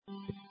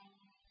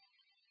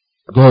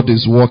God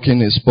is working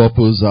His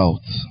purpose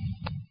out.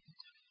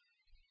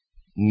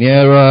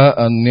 Nearer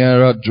and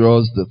nearer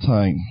draws the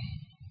time.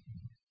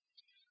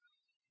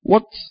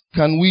 What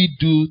can we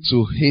do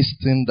to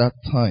hasten that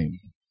time?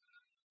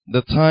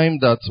 The time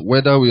that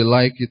whether we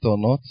like it or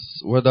not,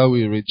 whether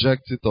we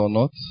reject it or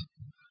not,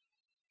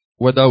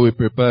 whether we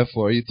prepare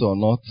for it or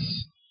not,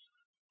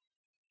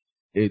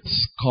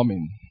 it's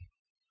coming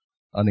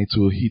and it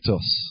will hit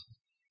us.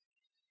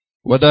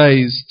 Whether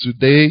it's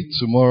today,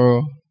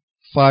 tomorrow,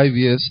 5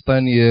 years,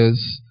 10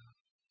 years,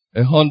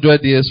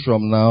 100 years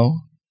from now,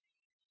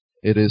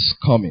 it is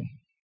coming.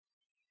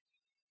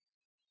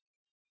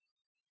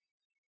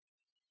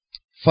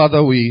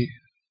 Father, we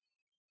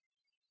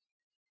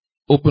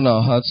open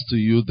our hearts to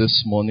you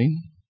this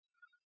morning.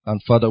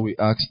 And Father, we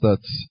ask that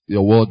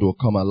your word will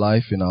come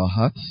alive in our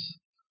hearts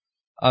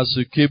as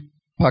you keep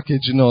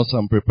packaging us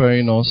and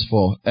preparing us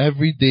for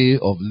every day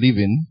of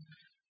living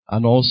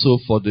and also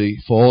for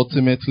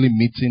ultimately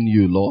meeting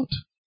you, Lord.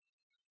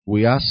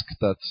 We ask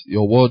that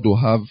your word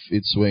will have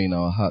its way in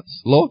our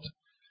hearts. Lord,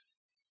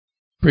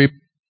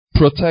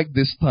 protect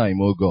this time,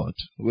 O God.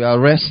 We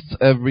arrest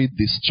every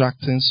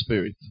distracting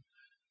spirit.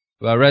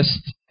 We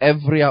arrest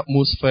every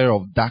atmosphere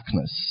of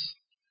darkness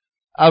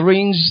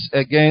arranged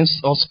against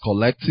us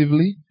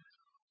collectively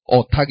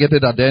or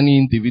targeted at any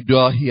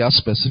individual here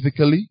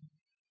specifically.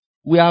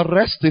 We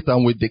arrest it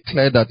and we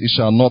declare that it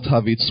shall not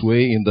have its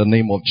way in the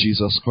name of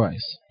Jesus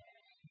Christ.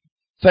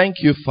 Thank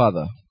you,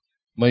 Father.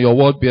 May your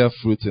word bear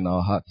fruit in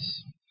our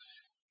hearts.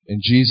 In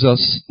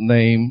Jesus'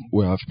 name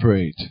we have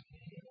prayed.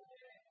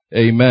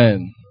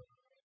 Amen.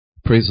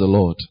 Praise the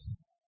Lord.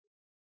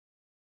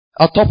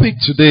 Our topic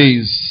today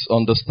is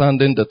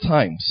understanding the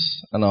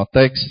times, and our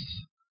text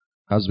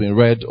has been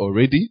read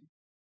already.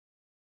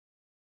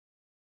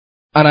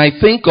 And I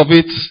think of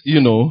it,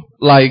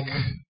 like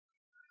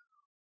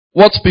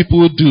what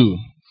people do.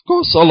 Of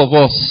course, all of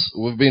us,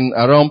 we've been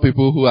around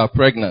people who are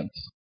pregnant.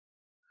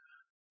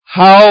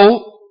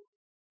 How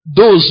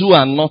those who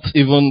are not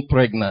even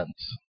pregnant,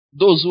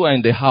 those who are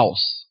in the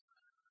house,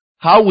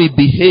 how we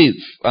behave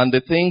and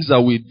the things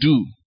that we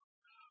do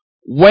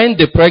when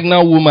the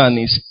pregnant woman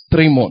is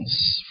 3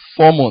 months,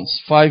 4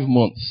 months, 5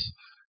 months,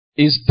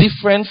 is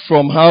different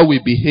from how we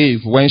behave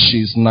when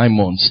she's 9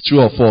 months,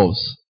 true or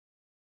false?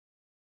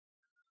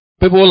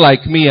 People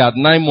like me at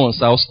 9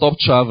 months, I'll stop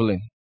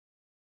traveling.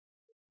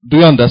 Do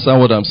you understand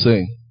what I'm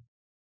saying?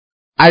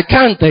 I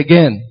can't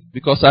again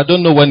because I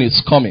don't know when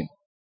it's coming.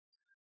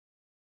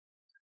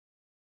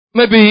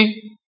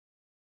 Maybe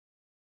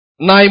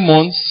 9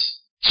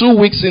 months, 2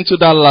 weeks into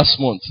that last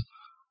month,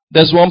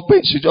 there's one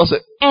pain. She just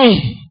said,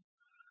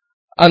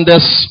 And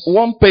there's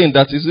one pain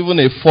that is even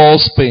a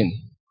false pain.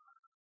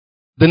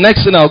 The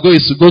next thing I'll go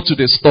is to go to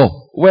the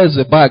store. Where's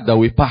the bag that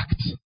we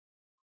packed?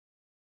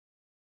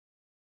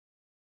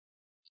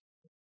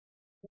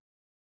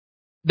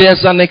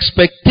 There's an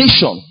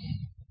expectation.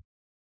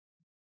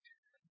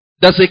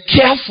 There's a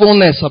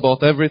carefulness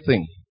about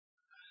everything.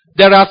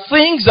 There are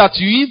things that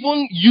you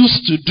even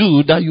used to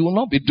do that you will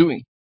not be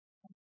doing.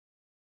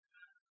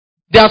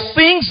 There are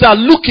things that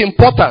look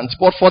important,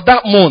 but for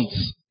that month,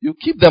 you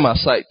keep them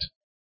aside.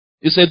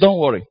 You say, don't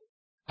worry.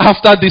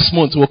 After this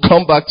month, we'll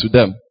come back to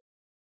them.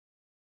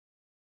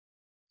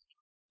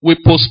 We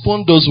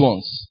postpone those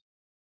ones.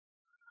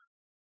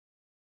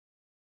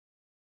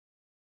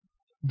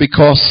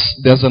 Because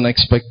there's an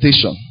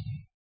expectation.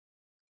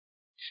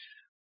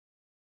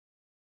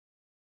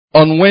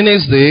 On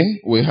Wednesday,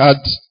 we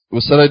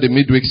started the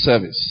midweek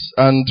service.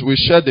 And we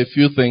shared a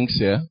few things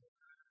here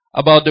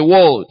about the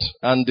world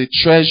and the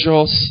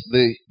treasures,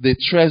 the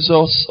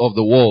treasures of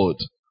the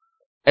world.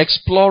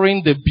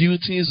 Exploring the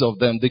beauties of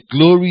them, the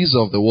glories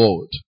of the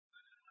world.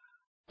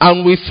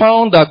 And we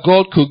found that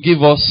God could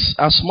give us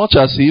as much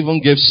as He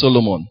even gave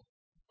Solomon.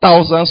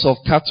 Thousands of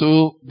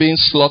cattle being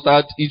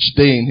slaughtered each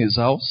day in his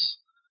house.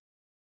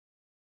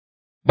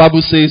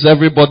 Bible says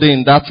everybody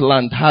in that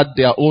land had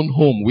their own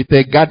home with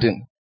a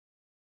garden.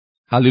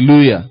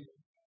 Hallelujah.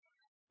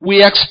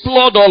 We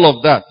explored all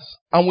of that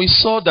and we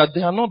saw that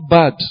they are not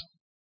bad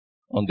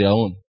on their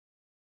own.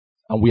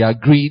 And we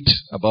agreed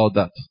about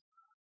that.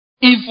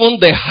 Even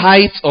the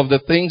height of the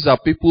things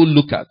that people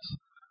look at.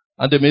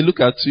 And they may look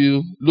at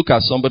you, look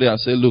at somebody and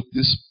say, look,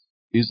 this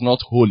is not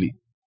holy.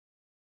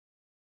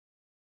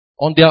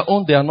 On their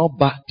own, they are not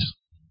bad.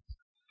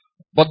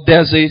 But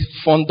there's a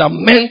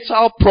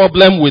fundamental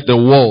problem with the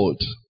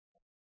world.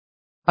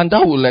 And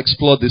that we'll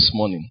explore this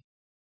morning.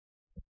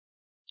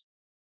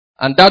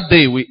 And that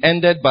day we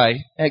ended by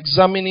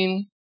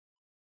examining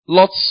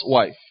Lot's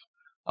wife.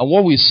 And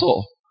what we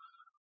saw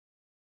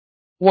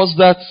was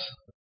that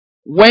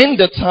when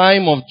the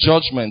time of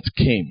judgment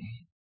came,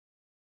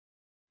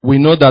 we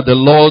know that the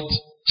Lord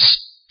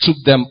took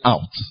them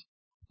out.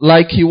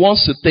 Like He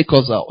wants to take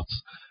us out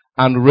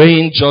and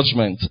rain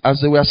judgment.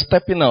 As they were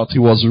stepping out, He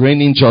was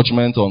raining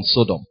judgment on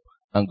Sodom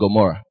and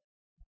Gomorrah.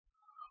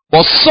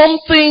 But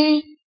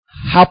something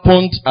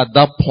happened at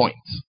that point.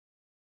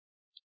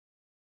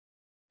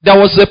 There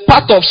was a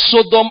part of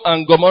Sodom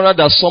and Gomorrah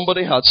that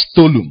somebody had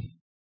stolen.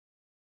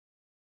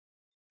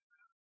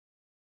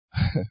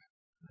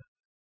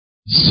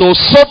 So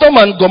Sodom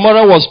and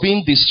Gomorrah was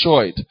being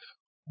destroyed.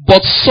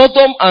 But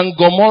Sodom and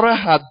Gomorrah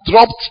had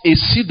dropped a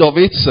seed of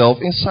itself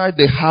inside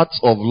the heart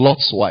of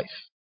Lot's wife.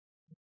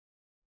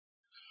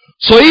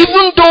 So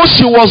even though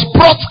she was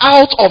brought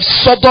out of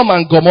Sodom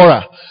and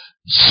Gomorrah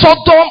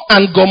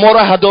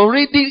had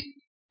already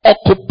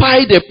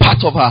occupied a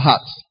part of her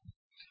heart.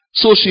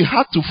 So she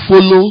had to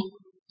follow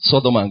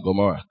Sodom and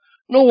Gomorrah.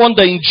 No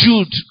wonder in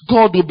Jude,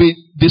 God will be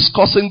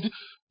discussing.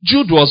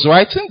 Jude was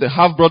writing, the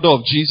half-brother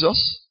of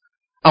Jesus.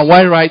 And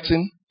while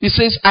writing, he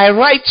says, I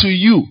write to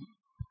you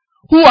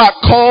who are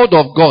called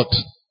of God,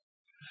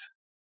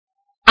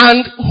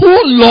 and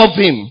who love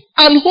him,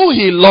 and who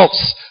he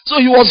loves. So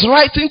he was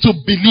writing to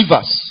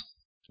believers,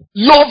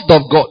 loved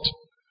of God,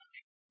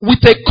 with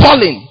a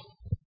calling.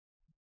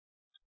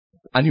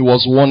 And he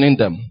was warning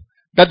them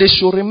that they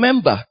should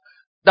remember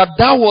that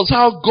was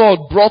how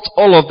God brought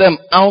all of them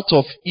out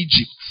of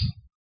Egypt,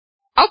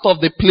 out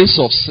of the place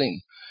of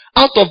sin,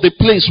 out of the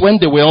place when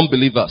they were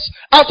unbelievers,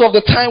 out of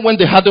the time when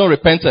they hadn't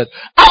repented,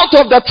 out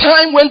of the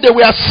time when they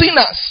were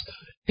sinners.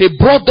 He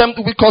brought them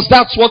because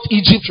that's what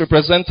Egypt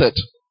represented.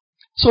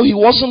 So he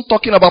wasn't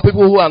talking about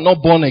people who are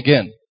not born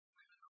again.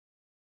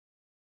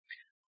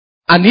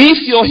 And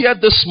if you're here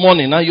this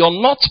morning and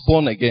you're not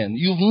born again,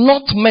 you've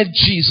not met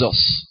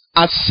Jesus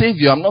as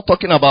Savior. I'm not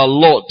talking about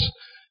Lord,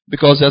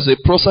 because there's a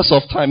process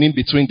of time in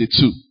between the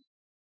two.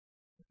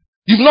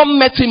 You've not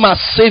met him as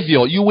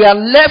Savior. You were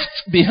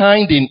left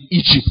behind in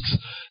Egypt.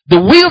 The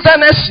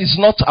wilderness is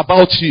not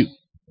about you.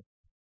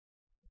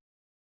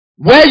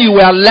 Where you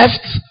were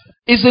left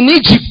is in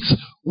Egypt,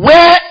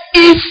 where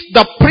if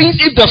the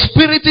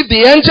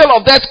angel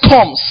of death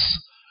comes,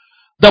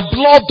 the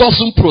blood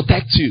doesn't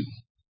protect you.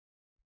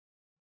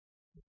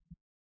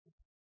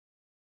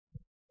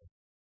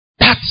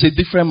 That's a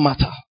different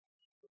matter.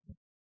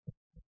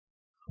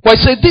 But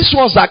he said these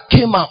ones that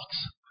came out,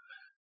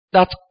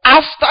 that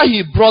after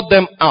he brought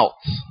them out,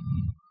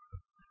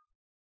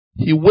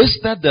 he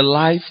wasted the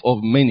lives of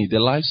many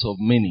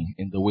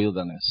in the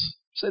wilderness.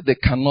 He said they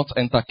cannot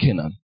enter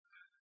Canaan.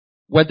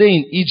 Were they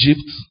in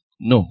Egypt?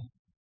 No.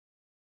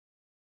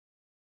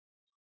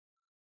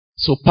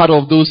 So part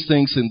of those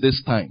things in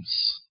these times,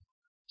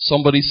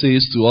 somebody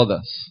says to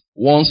others,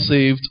 once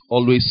saved,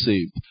 always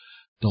saved.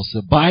 Does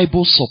the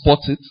Bible support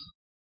it?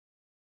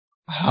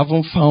 I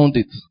haven't found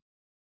it.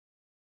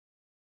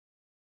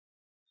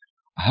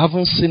 I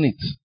haven't seen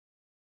it.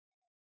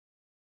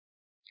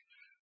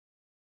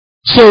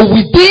 So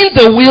within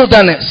the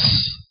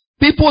wilderness,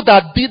 people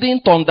that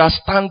didn't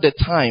understand the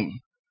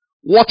time,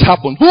 what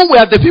happened? Who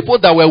were the people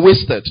that were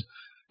wasted?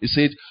 He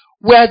said,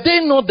 were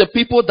they not the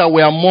people that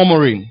were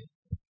murmuring?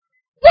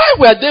 Why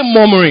were they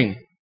murmuring?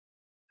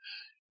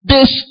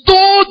 They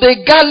stole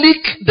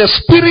the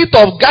spirit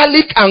of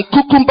garlic and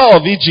cucumber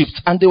of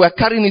Egypt, and they were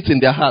carrying it in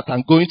their heart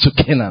and going to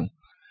Canaan.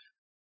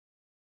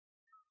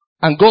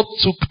 And God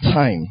took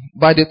time.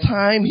 By the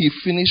time he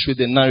finished with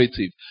the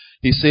narrative,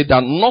 he said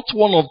that not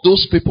one of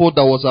those people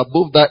that was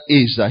above that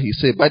age that he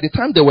said, by the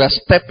time they were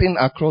stepping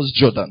across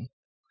Jordan,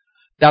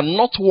 that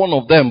not one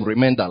of them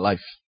remained alive.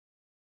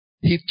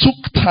 He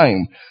took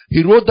time.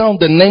 He wrote down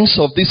the names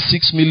of these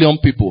 6 million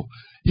people.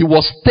 He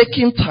was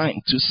taking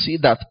time to see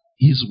that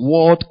his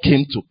word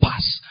came to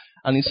pass.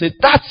 And he said,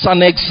 that's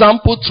an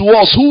example to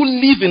us who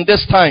live in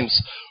these times.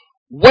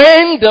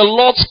 When the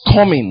Lord's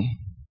coming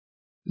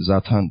is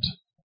at hand,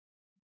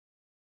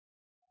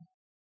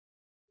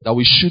 that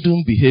we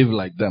shouldn't behave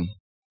like them.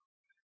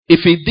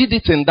 If he did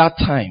it in that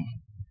time,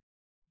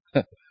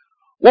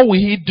 what will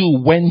he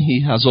do when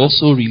he has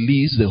also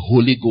released the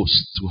Holy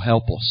Ghost to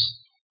help us?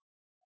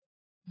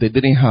 They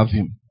didn't have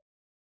him.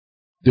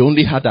 They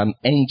only had an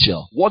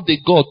angel. What did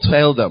God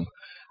tell them?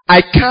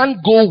 I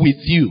can't go with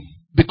you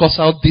because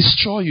I'll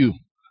destroy you.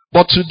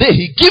 But today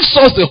he gives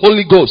us the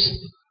Holy Ghost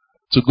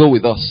to go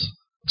with us,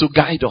 to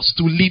guide us,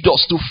 to lead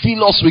us, to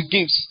fill us with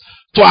gifts,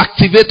 to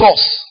activate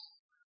us,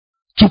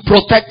 to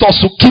protect us,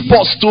 to keep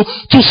us,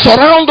 to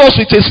surround us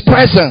with his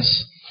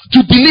presence,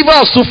 to deliver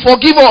us, to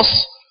forgive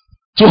us,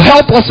 to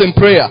help us in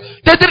prayer.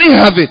 They didn't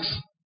have it.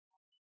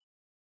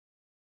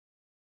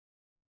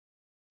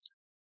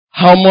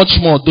 How much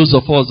more those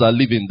of us are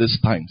living these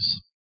times?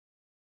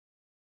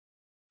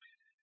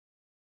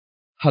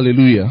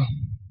 Hallelujah.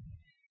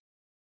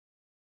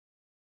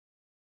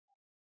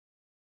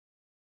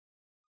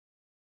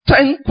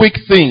 Ten quick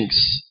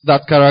things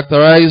that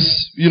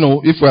characterize,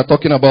 if we are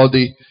talking about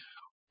the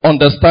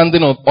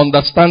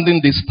understanding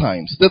these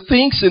times. The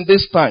things in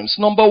these times.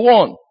 Number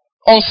one,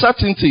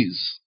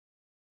 uncertainties.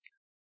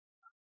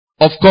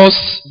 Of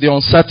course, the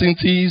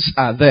uncertainties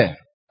are there.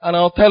 And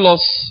I'll tell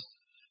us,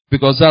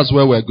 because that's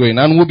where we're going.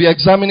 And we'll be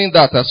examining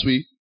that as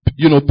we,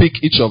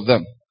 pick each of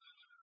them.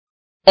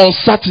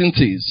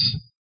 Uncertainties.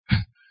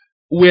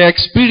 We're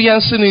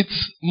experiencing it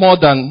more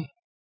than,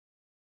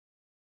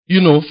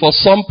 for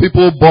some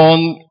people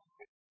born,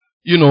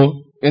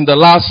 in the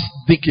last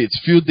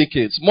few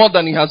decades, more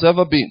than it has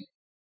ever been.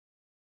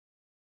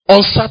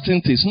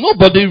 Uncertainties.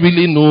 Nobody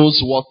really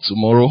knows what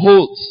tomorrow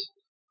holds.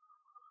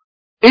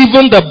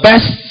 Even the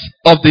best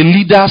of the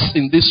leaders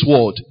in this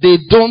world, they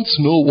don't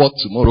know what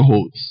tomorrow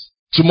holds.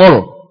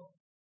 Tomorrow.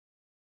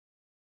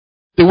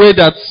 The way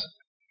that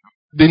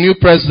the new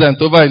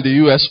president over in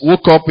the US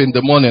woke up in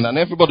the morning and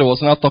everybody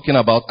was now talking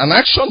about an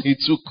action he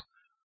took.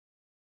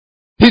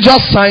 He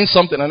just signed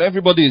something and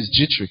everybody is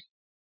jittery.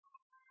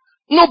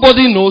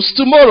 Nobody knows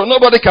tomorrow.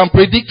 Nobody can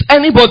predict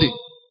anybody.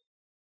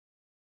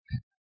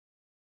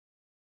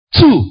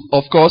 Two,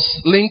 of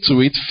course, linked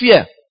to it,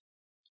 fear.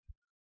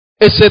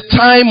 It's a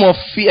time of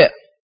fear.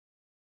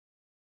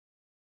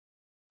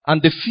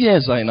 And the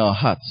fears are in our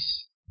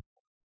hearts.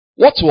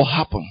 What will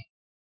happen?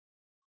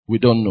 We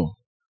don't know.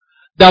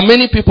 There are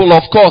many people,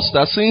 of course,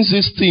 that since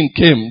this thing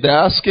came, they're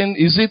asking,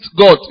 is it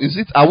God?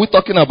 Are we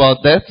talking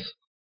about death?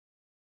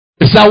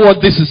 Is that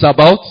what this is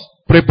about?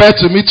 Prepare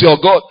to meet your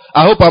God.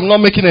 I hope I'm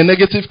not making a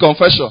negative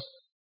confession.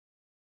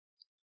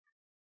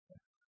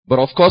 But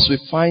of course, we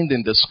find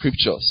in the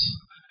scriptures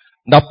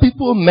that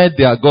people met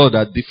their God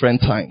at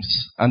different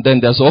times. And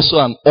then there's also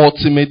an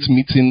ultimate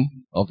meeting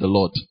of the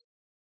Lord.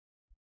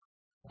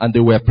 And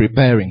they were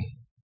preparing.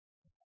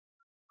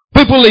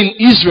 People in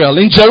Israel,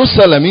 in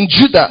Jerusalem, in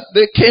Judah,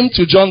 they came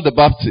to John the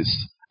Baptist.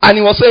 And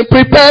he was saying,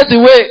 prepare the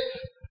way.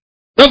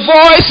 The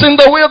voice in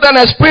the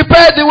wilderness,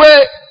 prepare the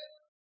way.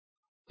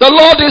 The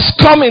Lord is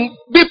coming.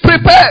 Be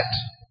prepared.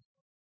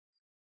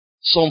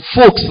 Some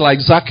folks like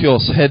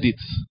Zacchaeus heard it.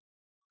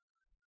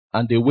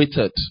 And they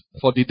waited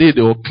for the day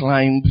they will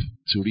climb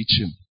to reach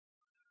him.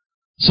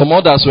 Some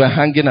others were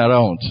hanging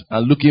around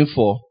and looking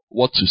for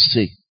what to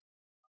say.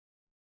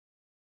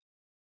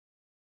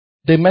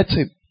 They met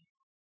him.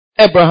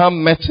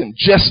 Abraham met him.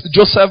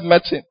 Joseph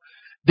met him.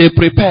 They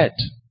prepared.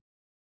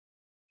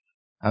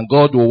 And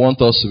God will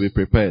want us to be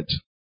prepared.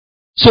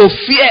 So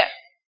fear,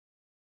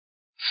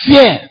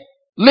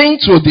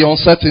 linked to the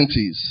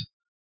uncertainties.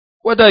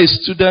 Whether a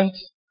student,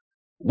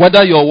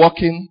 whether you're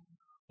working,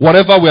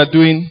 whatever we are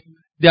doing,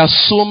 there are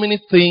so many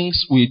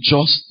things we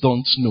just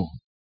don't know.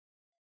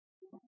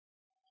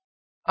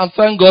 And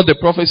thank God the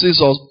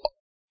prophecies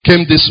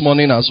came this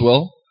morning as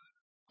well,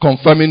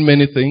 confirming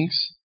many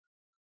things.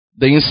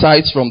 The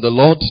insights from the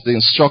Lord, the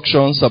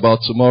instructions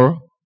about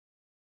tomorrow.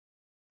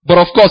 But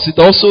of course, it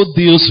also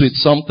deals with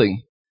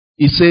something.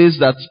 It says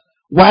that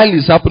while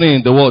it's happening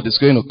in the world, it's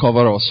going to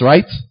cover us,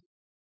 right?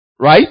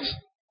 Right?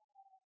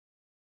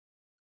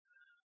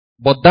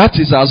 But that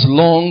is as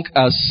long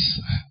as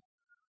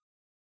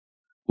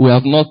we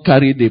have not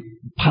carried a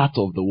part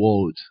of the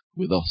world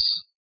with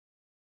us.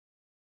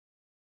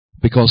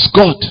 Because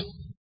God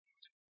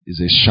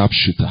is a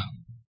sharpshooter.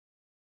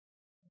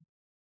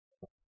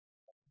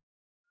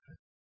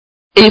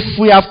 If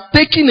we have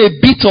taken a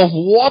bit of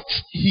what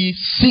he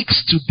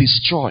seeks to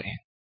destroy,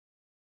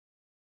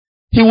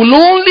 he will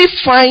only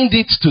find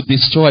it to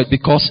destroy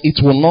because it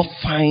will not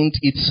find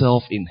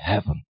itself in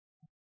heaven.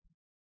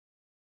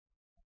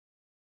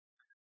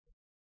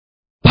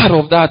 Part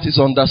of that is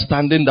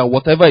understanding that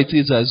whatever it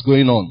is that is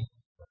going on,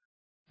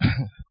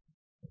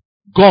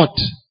 God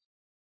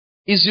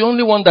is the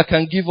only one that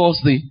can give us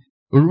the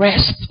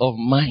rest of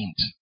mind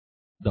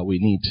that we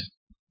need.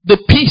 The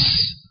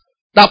peace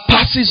that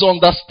passes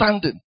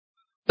understanding,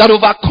 that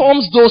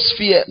overcomes those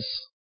fears.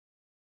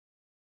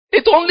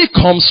 It only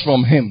comes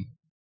from him.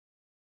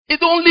 It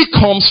only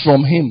comes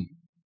from him.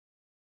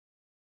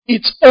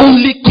 It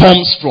only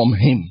comes from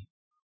him.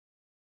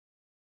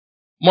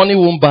 Money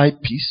won't buy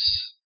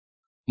peace.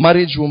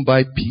 Marriage won't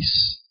buy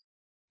peace.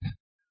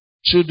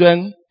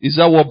 Children, is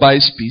that what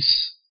buys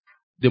peace?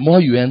 The more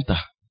you enter,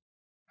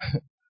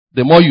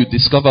 the more you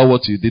discover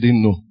what you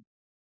didn't know.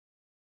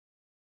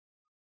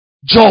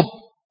 Job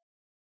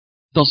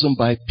doesn't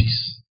buy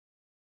peace.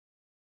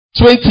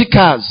 20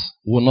 cars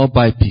will not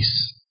buy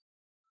peace.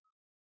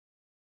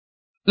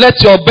 Let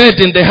your bed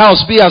in the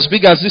house be as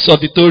big as this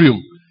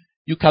auditorium.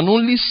 You can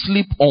only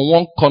sleep on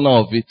one corner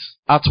of it.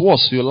 At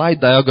worst, you lie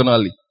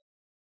diagonally.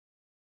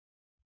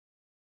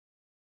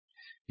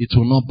 It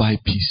will not buy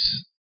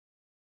peace.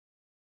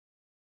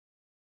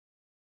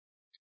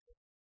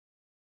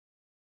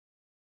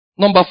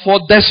 Number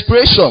 4,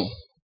 desperation.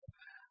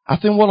 I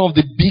think one of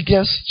the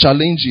biggest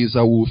challenges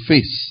that we will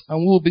face,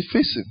 and we will be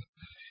facing,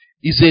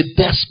 is a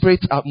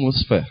desperate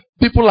atmosphere.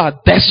 People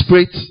are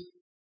desperate.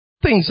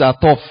 Things are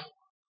tough,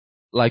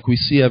 like we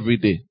see every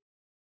day.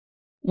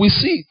 We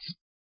see it.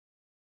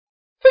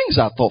 Things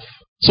are tough.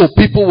 So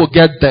people will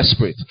get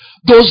desperate.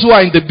 Those who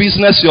are in the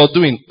business you're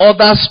doing,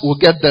 others will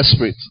get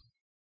desperate.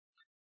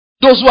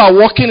 Those who are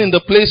working in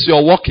the place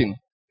you're working,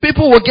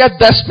 people will get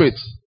desperate.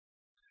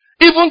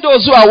 Even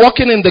those who are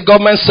working in the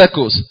government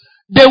circles,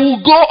 they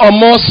will go on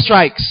more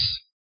strikes.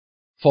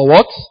 For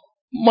what?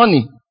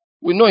 Money.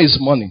 We know it's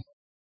money.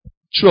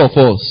 True or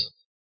false?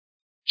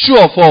 True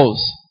or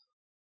false?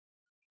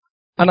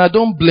 And I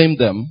don't blame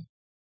them.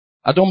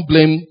 I don't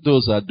blame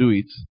those that do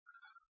it.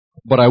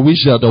 But I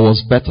wish that there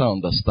was better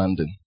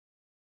understanding.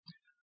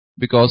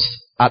 Because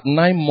at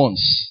 9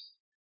 months,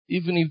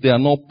 even if they are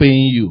not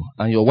paying you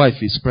and your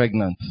wife is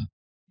pregnant,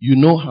 you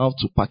know how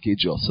to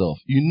package yourself.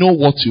 You know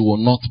what you will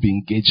not be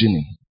engaging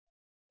in.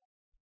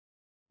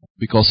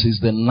 Because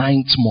it's the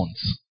 9th month.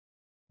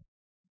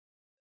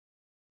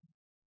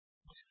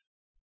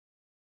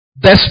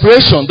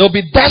 Desperation. They'll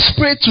be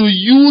desperate to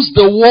use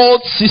the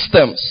world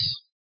systems.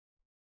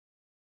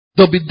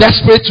 They'll be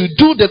desperate to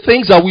do the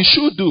things that we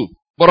should do.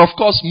 But of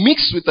course,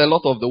 mixed with a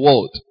lot of the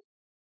world.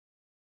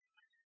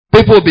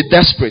 People will be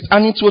desperate.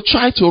 And it will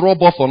try to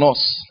rub off on us.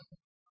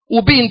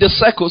 We'll be in the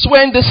circles.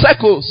 We're in the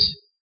circles.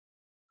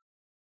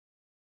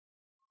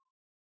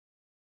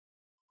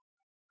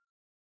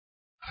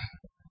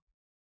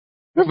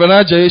 Reverend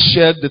Ajayi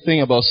shared the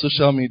thing about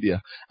social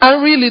media.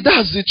 And really,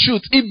 that's the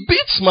truth. It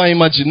beats my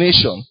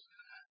imagination.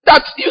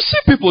 That you see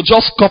people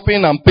just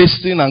copying and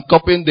pasting and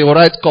copying. They will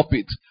write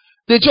copied.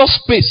 They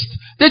just paste.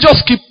 They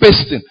just keep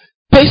pasting.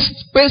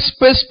 Paste, paste,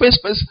 paste, paste,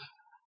 paste.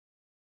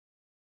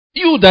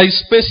 You that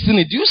is pasting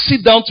it, you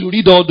sit down to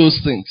read all those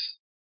things.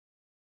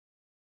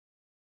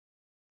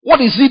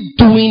 What is it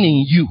doing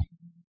in you?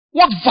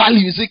 What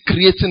value is it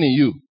creating in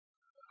you?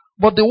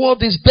 But the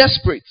world is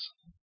desperate.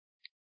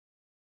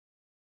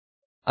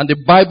 And the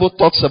Bible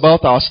talks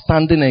about our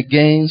standing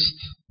against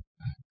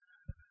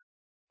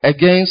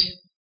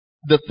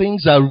the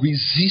things that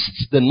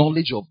resist the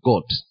knowledge of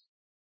God.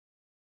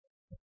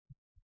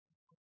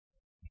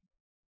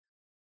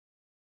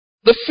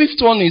 The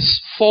fifth one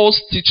is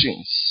false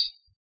teachings.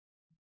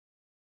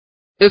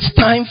 It's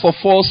time for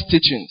false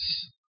teachings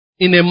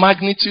in a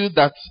magnitude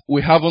that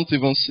we haven't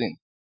even seen.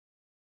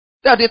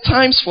 There are the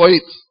times for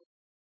it.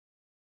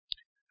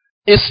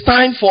 It's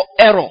time for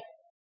error.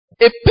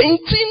 A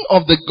painting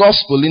of the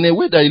gospel in a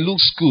way that it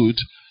looks good,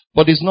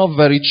 but it's not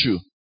very true.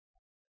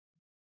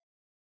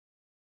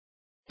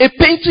 A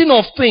painting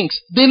of things,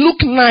 they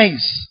look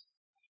nice.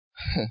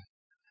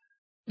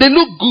 They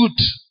look good.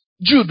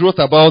 Jude wrote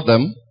about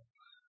them.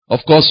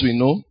 Of course we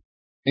know.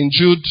 In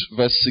Jude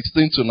verse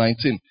 16 to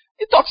 19.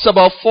 He talks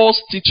about false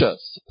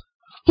teachers.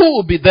 Who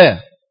will be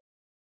there?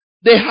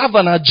 They have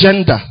an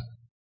agenda.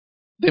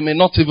 They may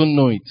not even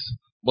know it,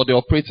 but they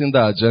operate in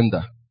that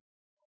agenda.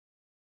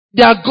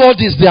 Their God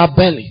is their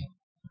belly.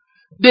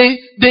 They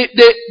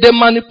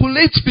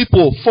manipulate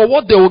people for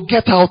what they will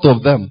get out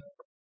of them.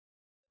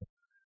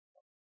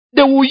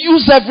 They will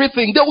use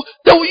everything.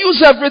 They will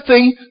use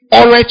everything,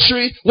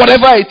 oratory,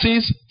 whatever it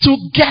is, to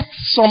get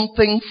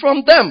something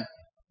from them.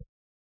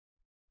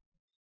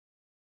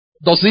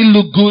 Does it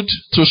look good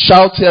to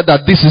shout here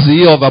that this is a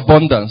year of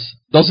abundance?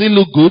 Does it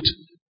look good?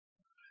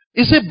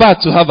 Is it bad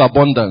to have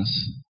abundance?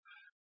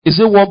 Is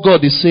it what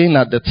God is saying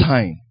at the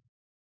time?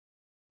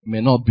 It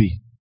may not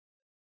be.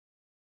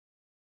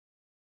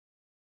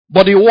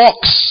 But it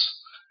works.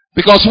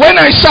 Because when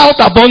I shout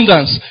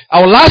abundance,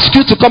 I will ask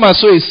you to come and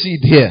sow a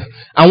seed here.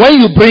 And when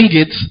you bring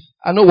it,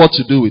 I know what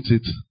to do with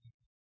it.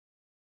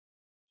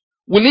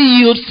 Will it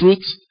yield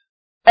fruit?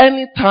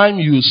 Anytime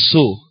you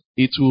sow,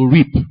 it will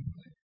reap.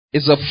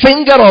 Is a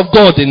finger of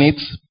God in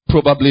it?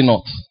 Probably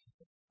not.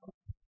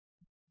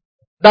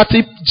 That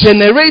it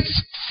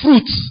generates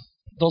fruit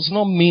does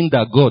not mean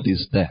that God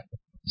is there.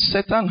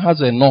 Satan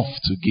has enough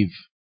to give.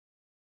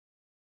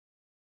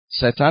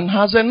 Satan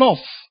has enough.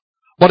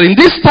 But in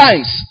these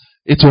times,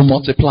 it will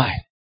multiply.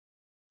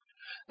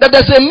 That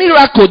there's a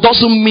miracle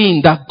doesn't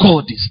mean that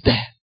God is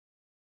there.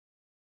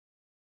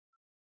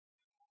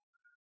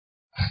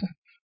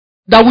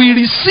 That we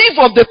receive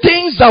of the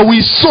things that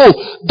we sow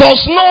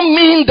does not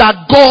mean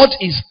that God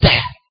is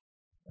there.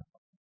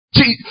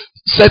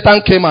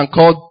 Satan came and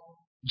called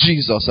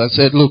Jesus and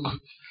said, look,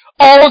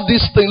 all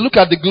these things, look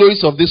at the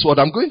glories of this world.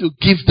 I'm going to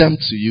give them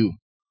to you.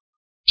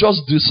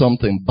 Just do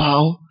something.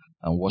 Bow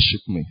and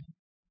worship me.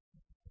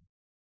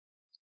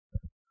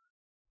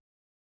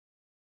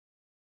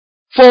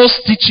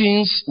 False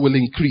teachings will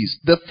increase.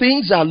 The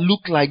things that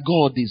look like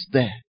God is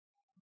there.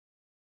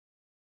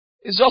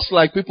 It's just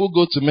like people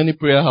go to many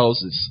prayer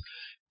houses.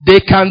 They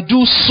can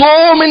do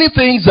so many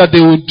things that they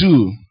will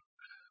do.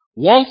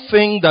 One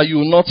thing that you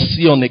will not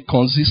see on a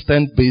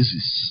consistent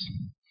basis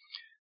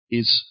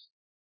is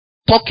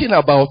talking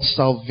about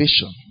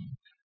salvation,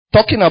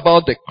 talking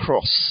about the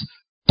cross,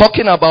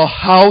 talking about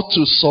how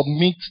to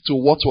submit to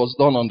what was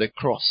done on the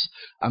cross,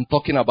 and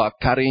talking about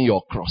carrying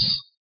your cross.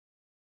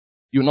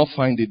 You will not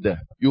find it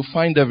there. You'll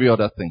find every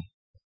other thing.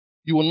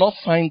 You will not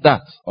find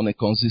that on a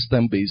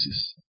consistent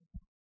basis.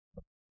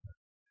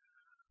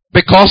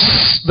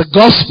 Because the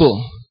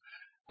gospel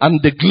and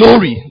the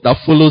glory that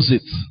follows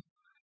it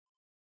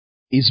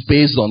is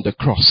based on the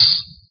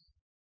cross.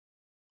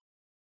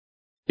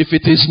 If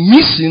it is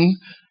missing,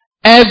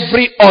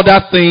 every other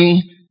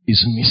thing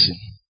is missing.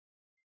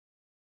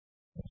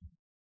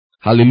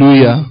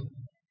 Hallelujah.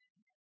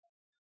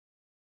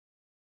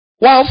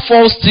 While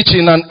false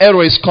teaching and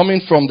error is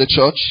coming from the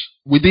church,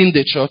 within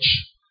the church,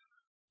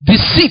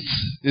 deceit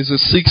is the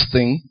sixth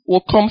thing,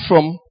 will come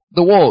from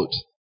the world.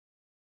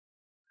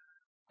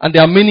 And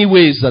there are many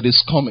ways that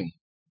it's coming.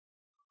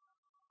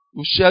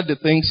 We shared the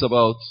things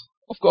about,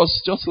 of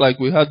course, just like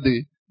we had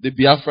the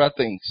Biafra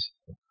things.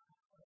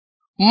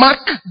 Mark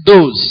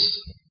those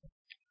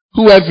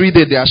who every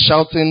day they are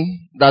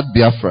shouting that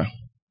Biafra.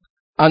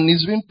 And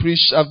it's been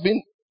preached,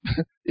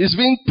 it's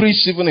been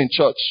preached even in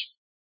church.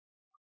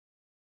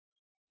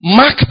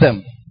 Mark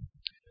them.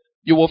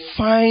 You will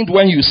find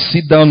when you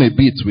sit down a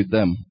bit with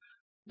them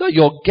that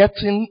you're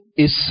getting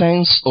a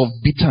sense of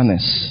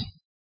bitterness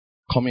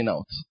coming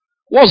out.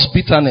 What's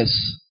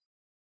bitterness?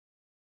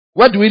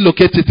 Where do we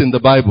locate it in the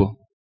Bible?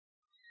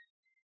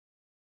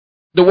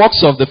 The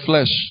works of the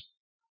flesh.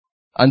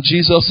 And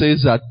Jesus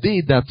says that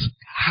they that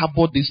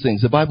harbor these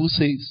things, the Bible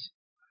says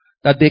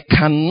that they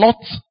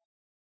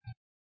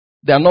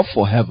are not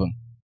for heaven.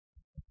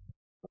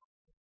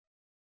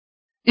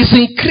 It's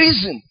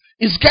increasing.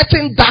 It's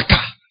getting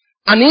darker.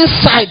 And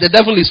inside the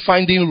devil is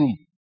finding room.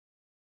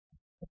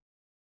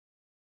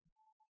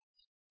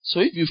 So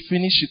if you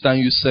finish it and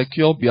you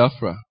secure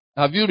Biafra,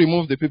 have you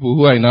removed the people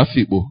who are in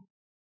Afibo?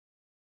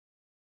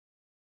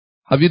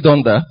 Have you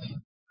done that?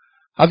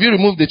 Have you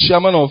removed the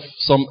chairman of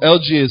some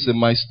LGAs in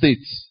my state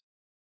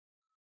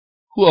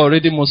who are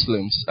already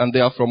Muslims and they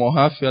are from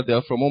Ohafia, they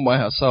are from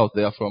Umuahia South,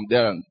 they are from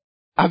there?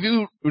 Have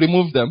you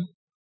removed them?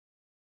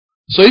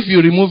 So if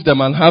you remove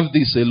them and have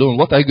this alone,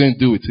 what are you going to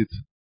do with it?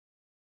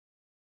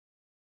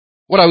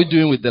 What are we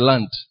doing with the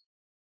land?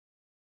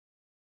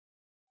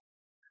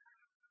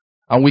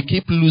 And we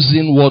keep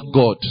losing what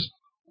God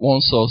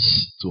wants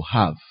us to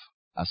have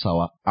as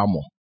our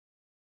armor.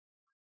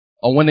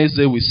 On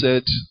Wednesday we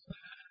said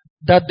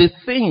that the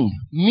thing,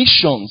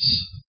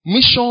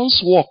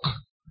 missions work,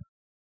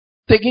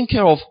 taking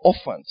care of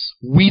orphans,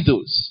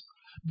 widows,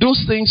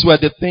 those things were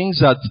the things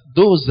that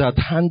those that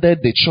handed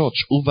the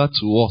church over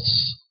to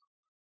us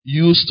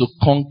used to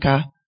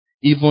conquer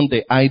even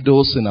the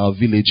idols in our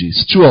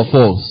villages. True or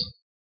false?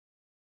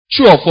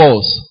 True or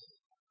false?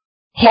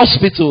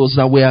 Hospitals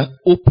that were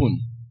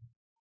open.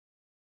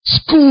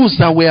 Schools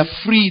that were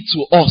free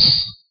to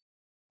us.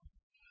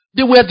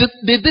 We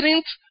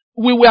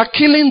were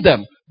killing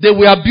them. They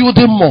were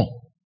building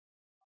more.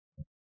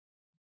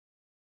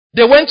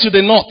 They went to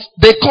the north.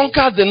 They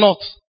conquered the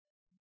north.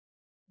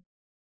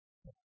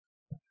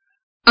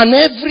 And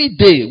every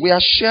day we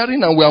are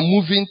sharing and we are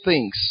moving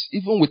things,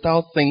 even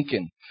without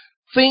thinking.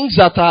 Things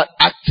that are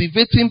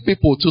activating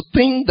people to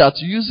think that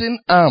using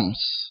arms,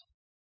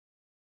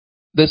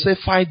 they say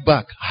fight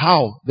back.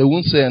 How? They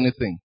won't say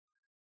anything.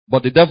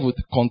 But the devil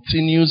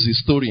continues his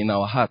story in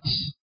our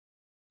hearts.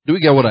 Do we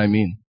get what I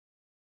mean?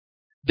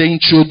 They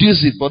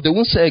introduce it, but they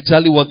won't say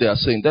exactly what they are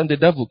saying. Then the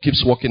devil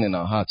keeps working in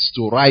our hearts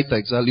to write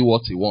exactly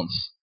what he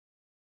wants.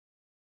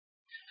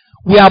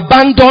 We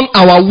abandon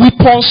our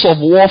weapons of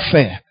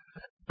warfare.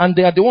 And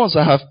they are the ones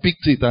that have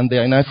picked it and they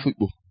are in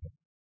football.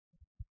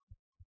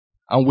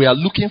 And we are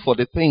looking for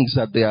the things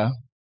that they are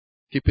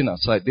keeping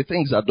aside. The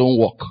things that don't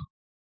work.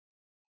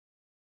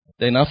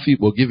 They're in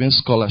football, giving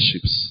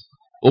scholarships,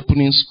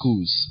 opening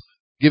schools,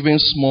 giving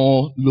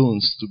small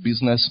loans to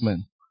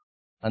businessmen.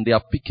 And they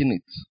are picking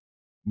it.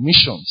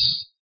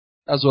 Missions.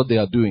 That's what they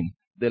are doing.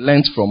 They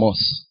learned from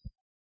us.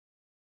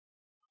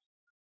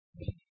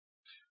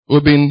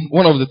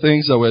 One of the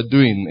things that we're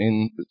doing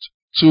in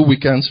 2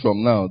 weekends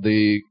from now,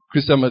 the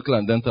Christian Medical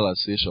and Dental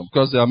Association,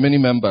 because there are many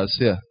members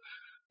here,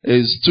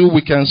 is 2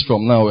 weekends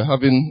from now,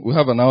 we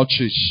have an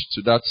outreach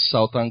to that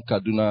southern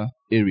Kaduna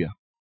area.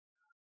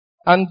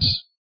 And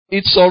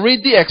it's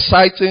already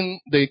exciting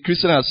the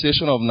Christian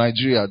Association of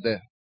Nigeria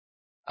there.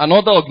 And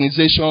other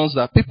organizations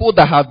that people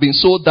that have been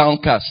so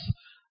downcast.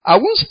 I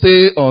won't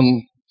stay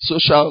on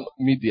social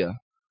media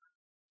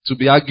to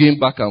be arguing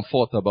back and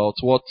forth about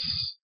what,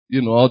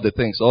 all the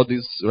things, all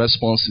these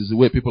responses, the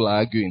way people are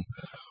arguing.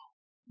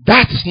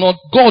 That's not,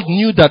 God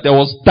knew that there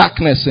was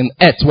darkness in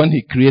earth when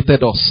He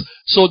created us.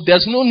 So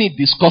there's no need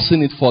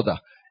discussing it further.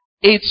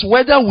 It's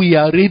whether we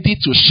are ready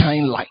to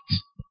shine light.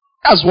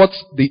 That's what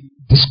the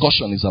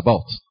discussion is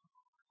about.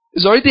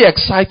 It's already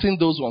exciting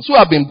those ones who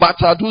have been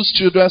battered, whose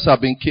children have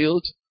been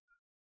killed.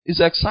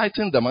 It's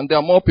exciting them, and there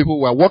are more people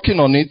who are working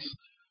on it.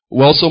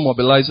 We're also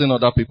mobilizing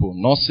other people,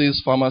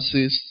 nurses,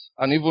 pharmacists,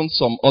 and even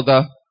some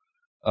other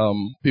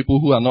people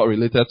who are not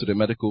related to the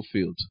medical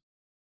field.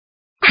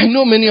 I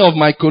know many of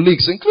my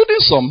colleagues, including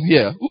some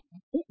here,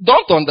 who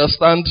don't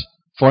understand,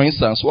 for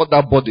instance, what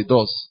that body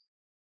does.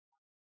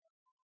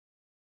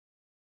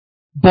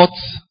 But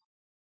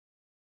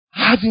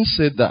having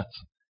said that,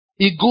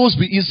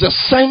 it's the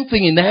same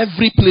thing in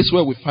every place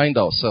where we find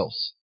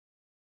ourselves.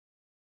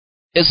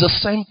 It's the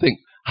same thing.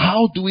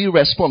 How do we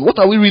respond? What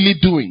are we really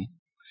doing?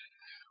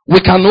 We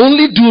can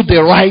only do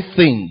the right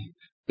thing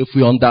if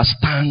we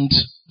understand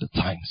the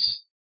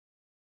times.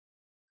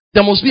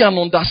 There must be an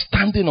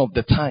understanding of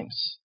the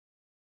times.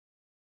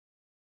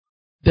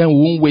 Then we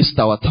won't waste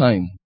our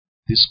time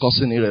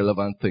discussing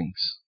irrelevant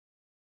things.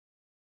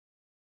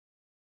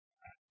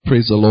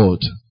 Praise the Lord.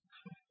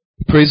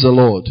 Praise the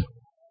Lord.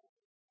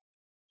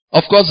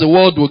 Of course, the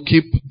world will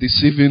keep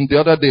deceiving. The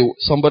other day,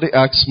 somebody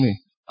asked me,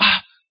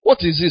 what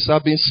is this?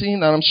 I've been seeing,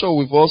 and I'm sure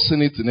we've all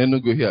seen it in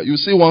Enugu here. You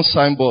see one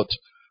signboard,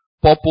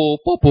 purple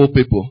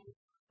people.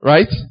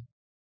 Right?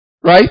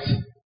 Right?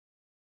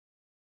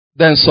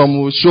 Then some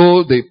will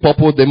show the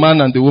purple, the man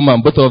and the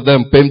woman, both of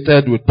them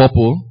painted with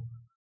purple.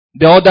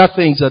 The other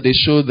things that they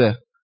show there.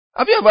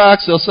 Have you ever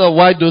asked yourself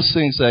why those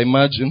things are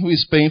imagined? Who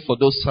is paying for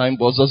those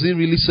signboards? Does it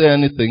really say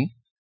anything?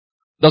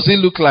 Does it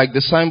look like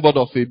the signboard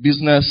of a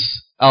business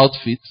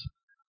outfit?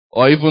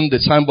 Or even the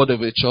signboard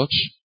of a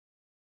church?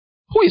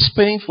 Who is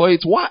paying for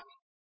it? Why?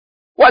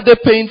 Why are they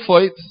paying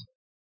for it?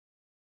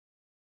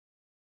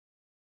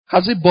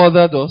 Has it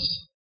bothered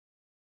us?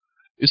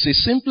 You see,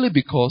 simply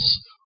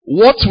because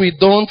what we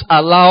don't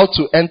allow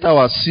to enter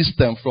our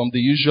system from the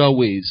usual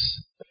ways,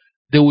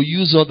 they will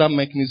use other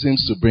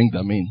mechanisms to bring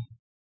them in.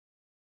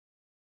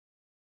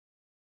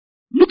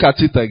 Look at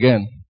it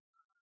again.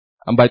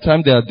 And by the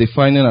time they are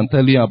defining and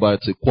telling you about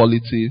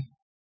equality,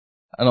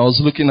 and I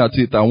was looking at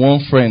it, and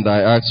one friend I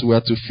asked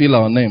where to fill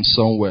our names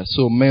somewhere.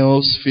 So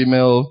males,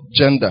 female,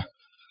 gender.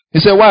 He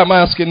said, why am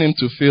I asking him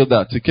to fill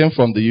that? He came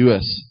from the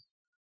US.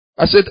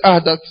 I said,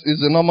 that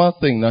is a normal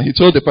thing. Now he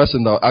told the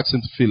person that I asked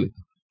him to fill it.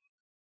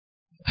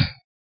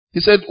 He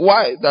said,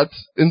 why? That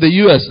in the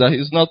US that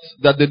he's not,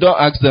 that they don't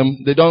ask them,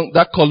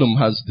 that column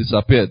has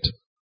disappeared.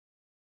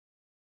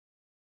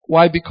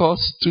 Why?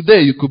 Because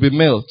today you could be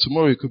male,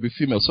 tomorrow you could be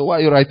female. So why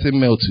are you writing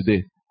male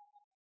today?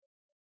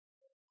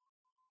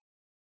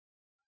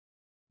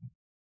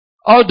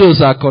 All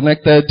those are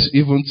connected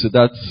even to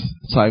that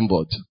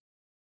signboard.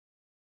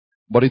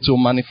 But it will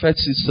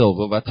manifest itself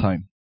over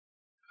time.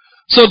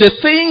 So the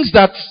things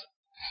that,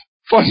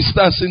 for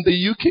instance, in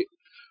the UK,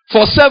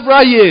 for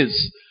several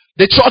years,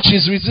 the church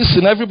is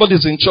resisting.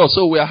 Everybody's in church.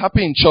 So we are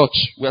happy in church.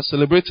 We are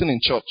celebrating in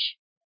church.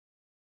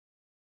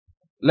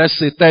 Let's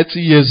say 30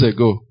 years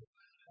ago.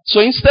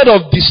 So instead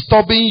of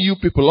disturbing you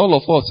people, all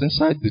of us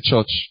inside the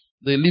church,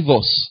 they leave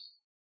us.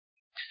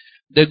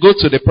 They go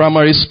to the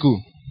primary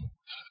school.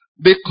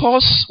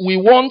 Because we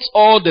want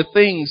all the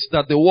things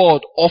that the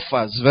world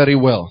offers very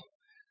well.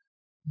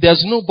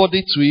 There's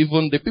nobody to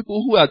even, the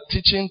people who are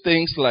teaching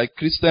things like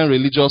Christian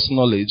religious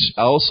knowledge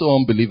are also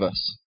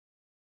unbelievers.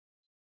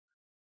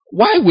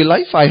 Why will I,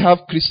 if I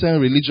have Christian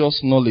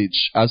religious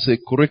knowledge as a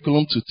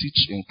curriculum to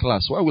teach in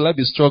class, why will I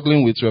be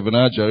struggling with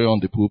Reverend Jerry on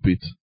the pulpit?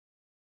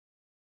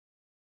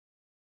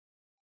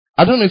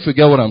 I don't know if you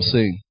get what I'm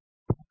saying.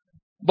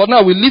 But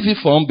now we leave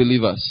it for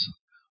unbelievers.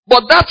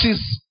 But that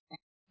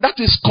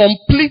is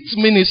complete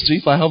ministry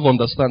if I have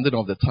understanding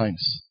of the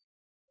times.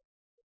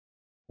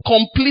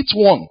 Complete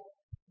one.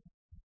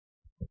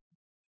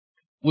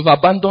 We've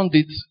abandoned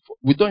it.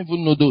 We don't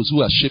even know those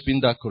who are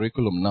shaping that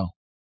curriculum now.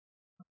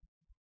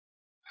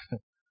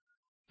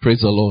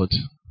 Praise the Lord.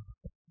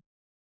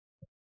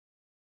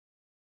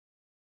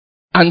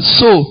 And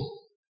so,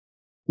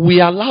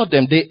 we allow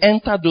them. They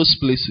enter those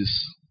places.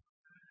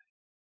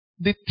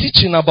 The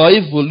teaching about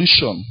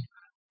evolution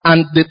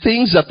and the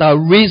things that are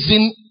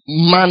raising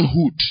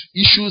manhood,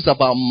 issues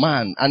about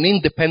man and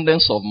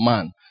independence of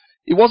man.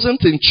 It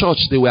wasn't in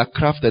church they were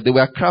crafted. They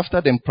were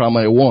crafted in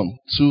primary 1,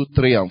 2,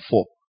 3, and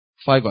 4,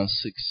 5, and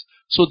 6.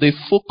 So they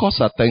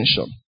focus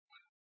attention.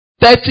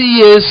 30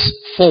 years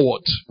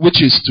forward,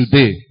 which is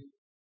today.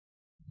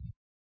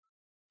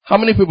 How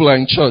many people are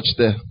in church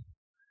there?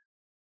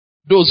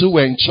 Those who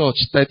were in church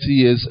 30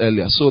 years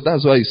earlier. So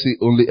that's why you see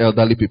only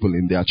elderly people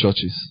in their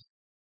churches.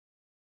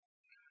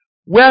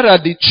 Where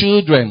are the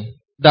children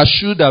that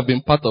should have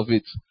been part of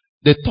it?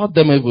 They taught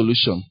them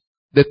evolution.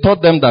 They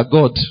taught them that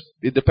God,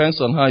 it depends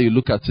on how you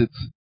look at it.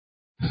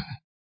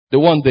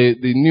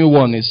 The new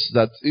one is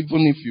that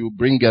even if you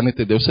bring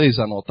anything, they'll say it's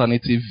an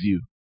alternative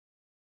view.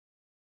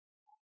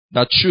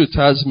 That truth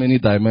has many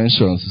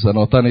dimensions. It's an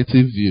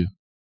alternative view.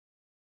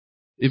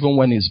 Even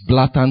when it's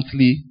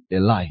blatantly a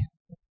lie.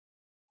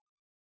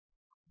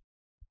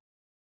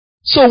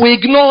 So we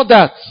ignore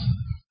that.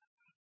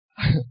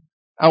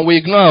 And we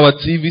ignore our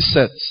TV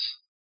sets.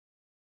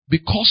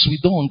 Because we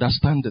don't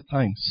understand the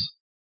times.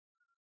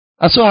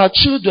 And so our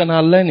children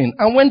are learning.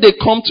 And when they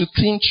come to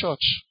teen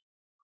church,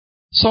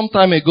 some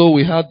time ago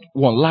we had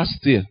one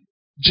last year,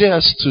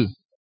 JS2.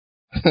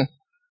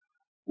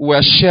 We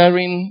were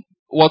sharing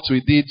what we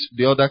did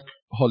the other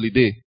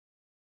holiday.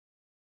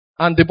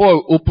 And the boy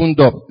opened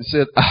up. He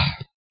said,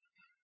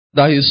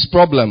 that his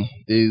problem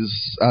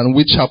is, and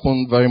which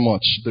happened very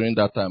much during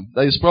that time,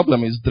 that his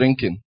problem is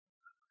drinking.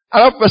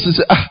 Another person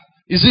said,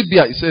 is it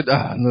beer? He said,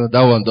 no,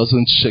 that one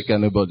doesn't shake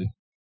anybody.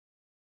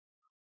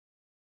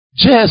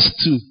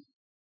 JS2.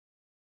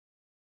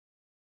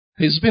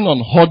 He's been on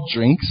hot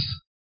drinks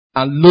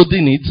and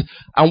loading it.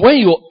 And when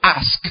you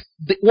ask,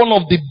 one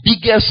of the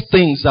biggest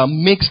things that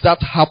makes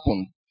that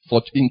happen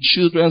in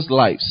children's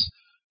lives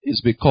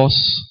is because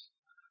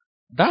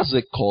that's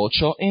a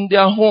culture in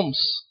their homes.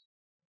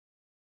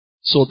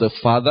 So the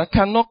father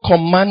cannot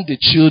command the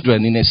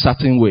children in a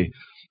certain way.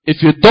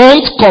 If you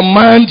don't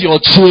command your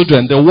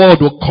children, the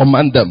world will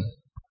command them.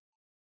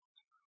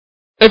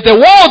 If the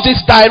world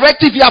is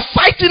directive, you are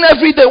fighting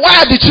every day. Why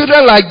are the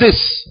children like this?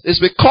 It's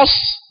because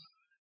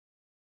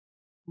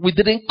we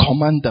didn't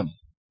command them.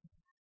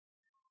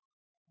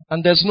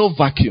 And there's no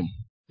vacuum.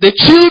 The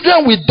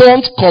children we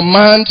don't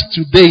command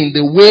today in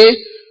the way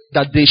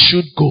that they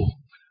should go,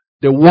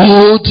 the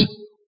world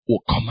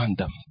will command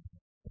them.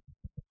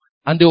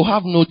 And they will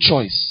have no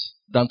choice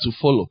than to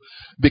follow.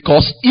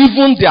 Because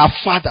even their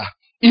father,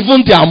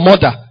 even their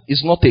mother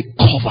is not a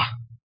cover.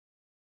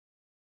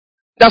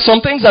 There are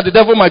some things that the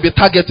devil might be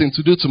targeting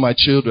to do to my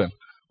children.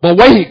 But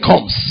when he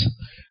comes,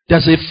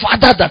 there's a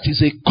father that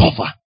is a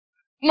cover.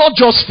 Not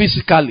just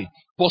physically,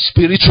 but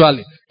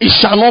spiritually. It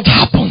shall not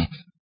happen.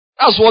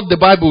 That's what the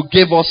Bible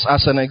gave us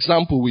as an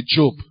example with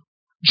Job.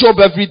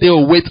 Job every day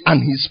will wait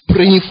and he's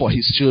praying for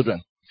his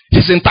children.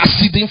 He's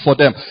interceding for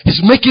them.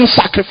 He's making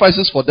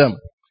sacrifices for them.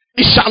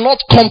 It shall not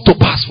come to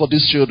pass for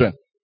these children.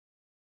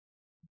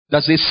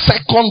 There's a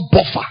second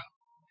buffer.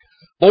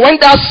 But when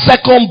that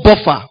second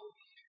buffer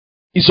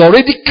is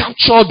already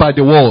captured by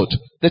the world,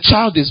 the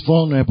child is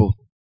vulnerable.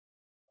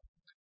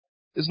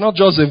 It's not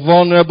just the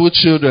vulnerable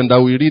children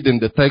that we read in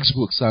the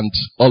textbooks and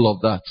all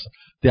of that.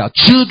 There are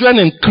children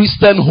in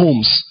Christian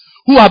homes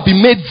who have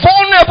been made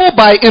vulnerable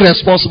by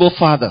irresponsible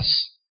fathers.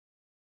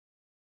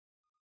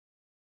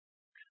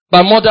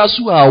 By mothers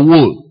who are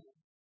old.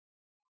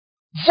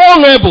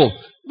 Vulnerable.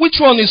 Which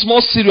one is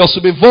more serious?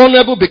 To be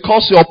vulnerable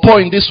because you're poor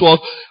in this world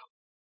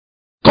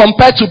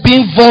compared to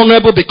being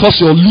vulnerable because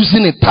you're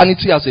losing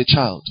eternity as a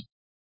child?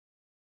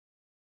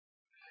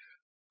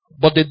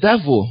 But the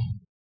devil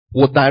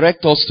will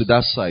direct us to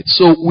that side.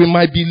 So we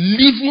might be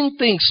leaving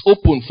things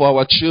open for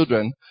our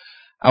children,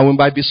 and we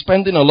might be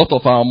spending a lot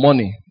of our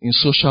money in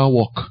social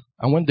work.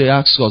 And when they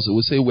ask us,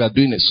 we say we are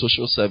doing a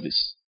social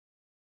service.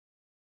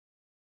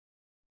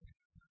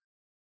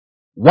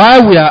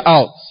 While we are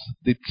out,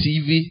 the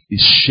TV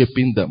is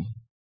shaping them.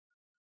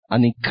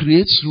 And it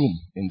creates room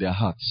in their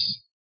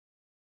hearts.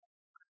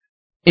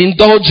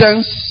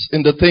 Indulgence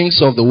in the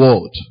things of the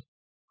world.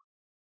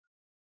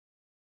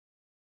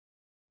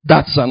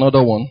 That's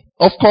another one.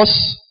 Of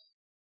course,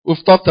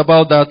 we've talked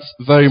about that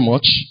very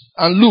much.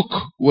 And Luke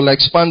will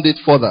expand it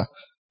further.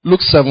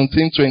 Luke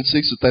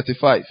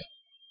 17:26-35.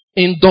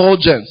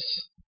 Indulgence.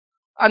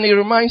 And he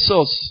reminds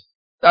us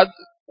that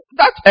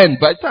end,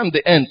 by the time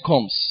the end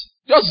comes,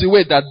 just the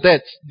way that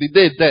the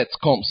day death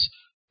comes,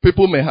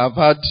 people may have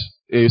had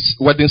a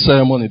wedding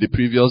ceremony the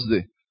previous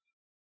day.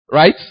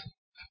 Right?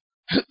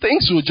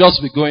 Things will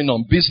just be going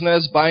on.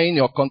 Business, buying,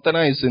 your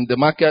container is in the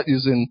market,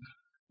 is in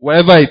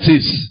wherever it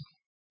is.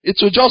 It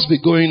will just be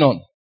going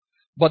on.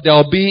 But there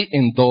will be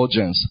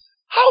indulgence.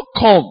 How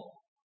come?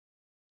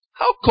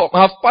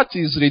 Have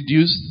parties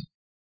reduced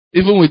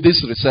even with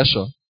this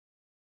recession?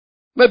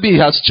 Maybe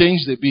it has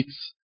changed a bit.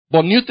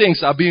 But new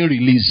things are being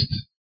released.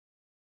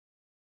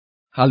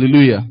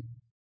 Hallelujah.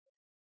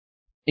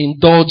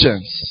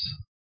 Indulgence.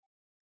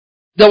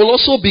 There will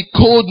also be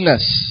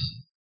coldness.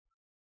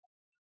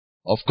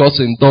 Of course,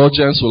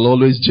 indulgence will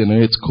always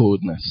generate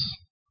coldness.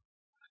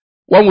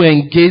 When we're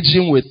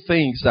engaging with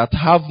things that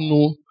have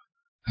no...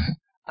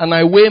 And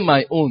I weigh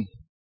my own.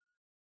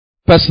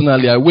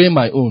 Personally, I weigh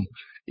my own.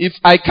 If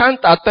I can't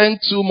attend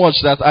too much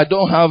that I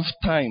don't have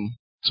time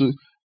to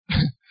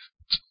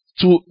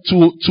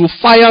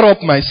fire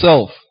up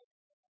myself.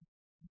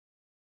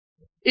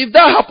 If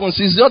that happens,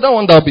 it's the other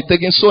one that I'll be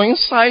taking. So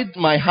inside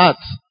my heart,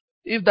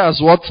 if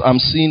that's what I'm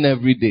seeing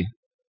every day,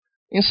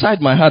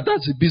 inside my heart,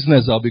 that's the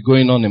business that'll be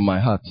going on in my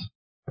heart.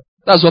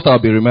 That's what I'll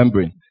be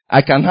remembering.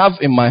 I can have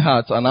in my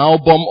heart an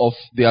album of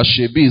the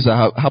Ashebis that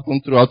have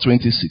happened throughout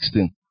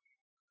 2016.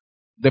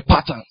 The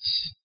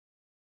patterns.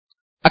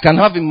 I can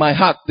have in my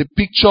heart the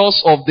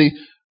pictures of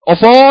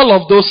all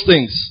of those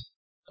things.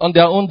 On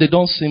their own, they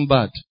don't seem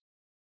bad.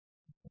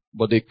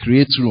 But they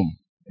create room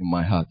in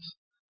my heart.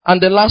 And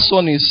the last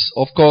one is,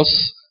 of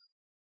course,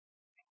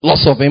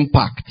 loss of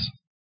impact.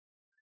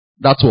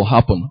 That will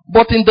happen.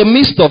 But in the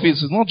midst of it,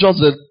 it's not just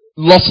the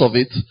loss of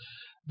it.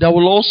 There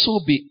will also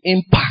be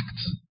impact.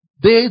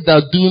 They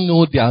that do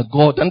know their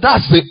God. And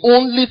that's the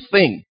only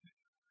thing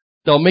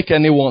that will make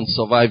anyone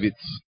survive it.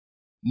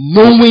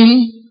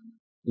 Knowing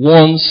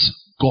one's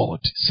God.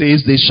 It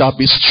says they shall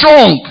be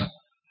strong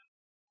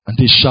and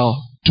they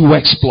shall do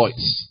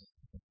exploits.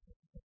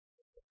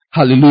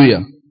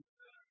 Hallelujah.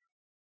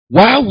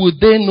 Why would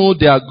they know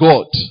their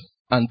God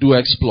and do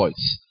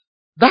exploits?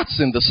 That's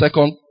in the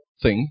second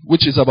thing,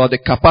 which is about the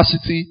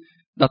capacity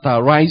that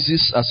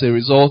arises as a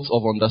result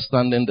of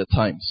understanding the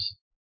times.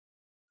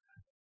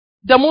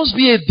 There must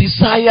be a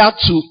desire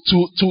to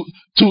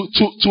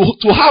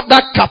have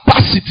that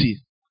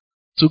capacity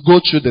to go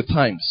through the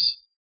times.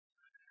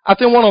 I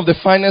think one of the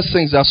finest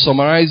things that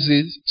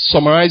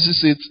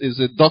summarizes it is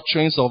the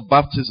doctrines of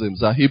baptisms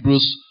that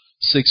Hebrews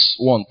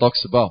 6:1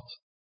 talks about.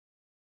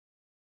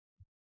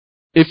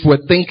 If we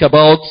think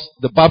about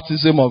the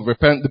baptism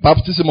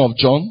of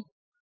John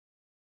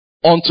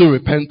unto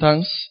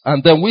repentance,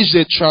 and then which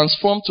they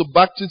transformed to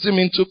baptism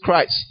into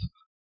Christ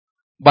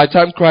by the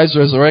time Christ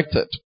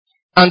resurrected.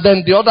 And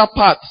then the other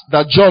part,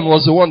 that John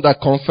was the one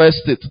that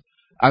confessed it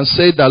and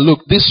said that, look,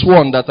 this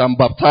one that I'm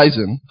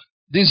baptizing,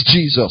 this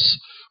Jesus,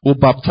 will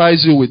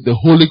baptize you with the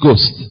Holy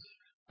Ghost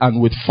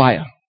and with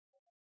fire.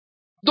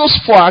 Those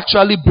four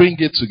actually bring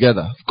it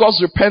together. Of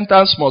course,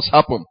 repentance must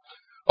happen.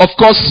 Of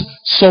course,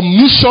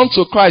 submission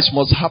to Christ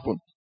must happen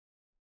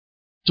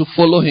to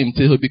follow Him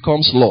till He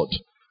becomes Lord.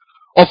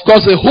 Of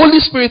course, the Holy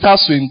Spirit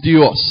has to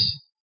endue us.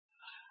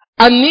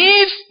 And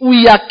if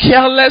we are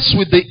careless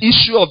with the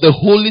issue of the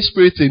Holy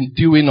Spirit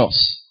enduing us,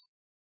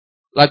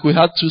 like we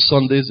had 2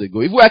 Sundays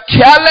ago, if we are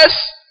careless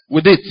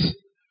with it,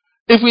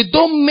 if we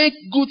don't make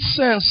good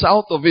sense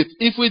out of it,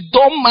 if we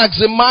don't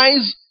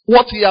maximize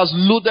what He has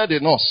loaded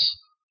in us,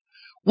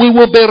 We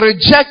will be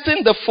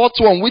rejecting the fourth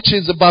one, which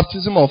is the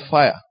baptism of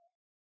fire.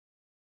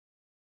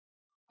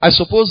 I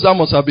suppose that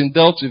must have been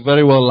dealt with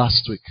very well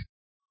last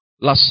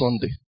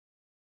Sunday.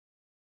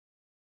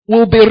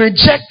 We'll be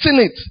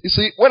rejecting it. You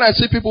see, when I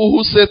see people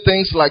who say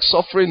things like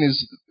suffering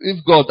is,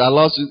 if God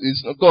allows you,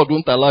 God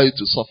won't allow you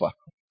to suffer.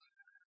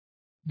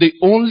 The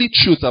only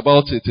truth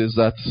about it is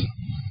that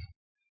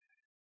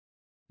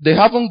they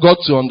haven't got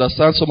to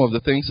understand some of the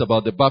things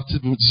about the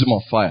baptism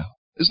of fire.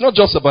 It's not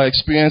just about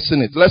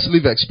experiencing it. Let's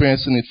leave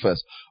experiencing it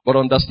first. But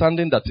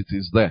understanding that it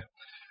is there.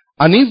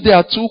 And if they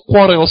are too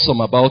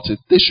quarrelsome about it,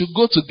 they should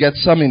go to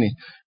Gethsemane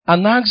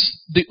and ask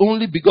the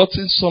only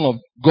begotten Son of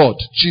God,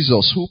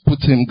 Jesus, who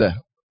put him there.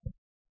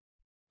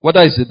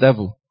 Whether it's the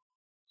devil.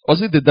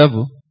 Was it the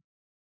devil?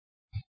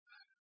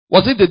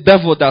 Was it the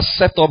devil that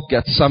set up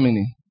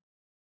Gethsemane?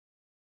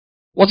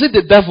 Was it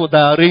the devil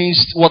that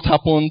arranged what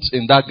happened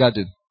in that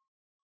garden?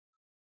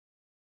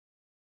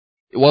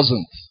 It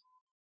wasn't.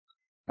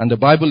 And the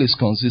Bible is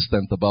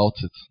consistent about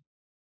it.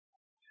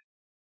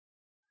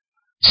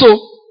 So,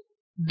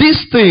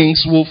 these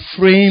things will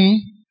frame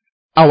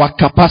our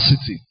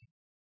capacity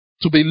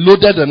to be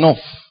loaded enough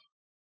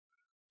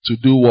to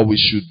do what we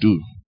should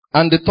do.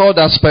 And the third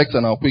aspect,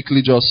 and I'll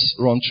quickly just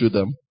run through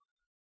them,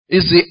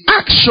 is the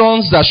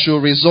actions that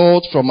should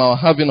result from our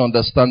having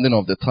understanding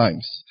of the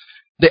times.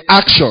 The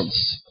actions.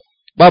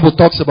 Bible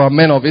talks about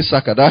men of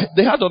Issachar.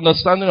 They had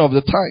understanding of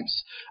the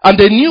times. And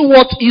they knew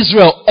what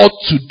Israel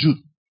ought to do.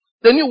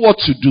 They knew what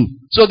to do.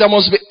 So there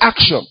must be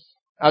action.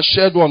 I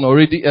shared one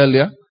already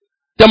earlier.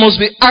 There must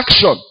be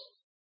action.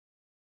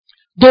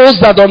 Those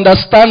that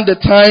understand the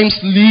times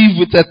live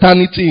with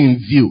eternity in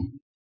view.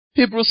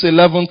 Hebrews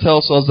 11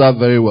 tells us that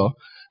very well.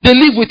 They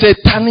live with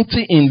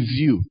eternity in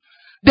view.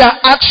 Their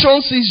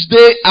actions each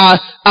day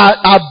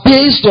are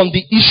based on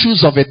the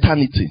issues of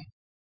eternity.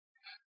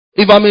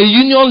 If I'm a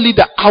union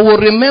leader, I will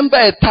remember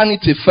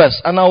eternity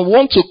first, and I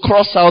want to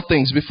cross out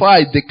things before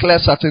I declare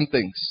certain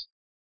things.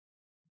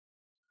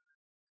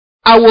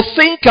 I will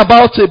think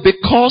about it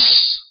because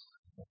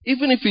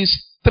even if it's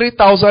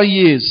 3,000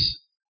 years,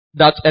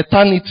 that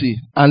eternity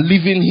and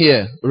living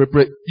here,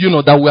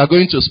 that we are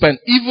going to spend,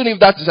 even if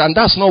that is, and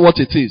that's not what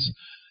it is.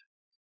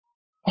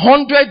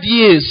 100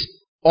 years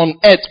on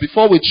earth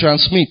before we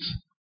transmit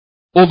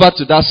over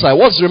to that side.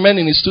 What's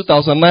remaining is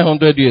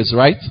 2,900 years,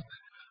 right?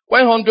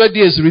 When 100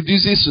 years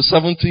reduces to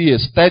 70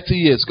 years, 30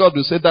 years, God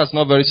will say that's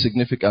not very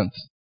significant.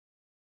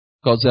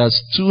 Because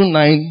there's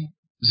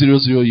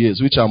 2,900 years,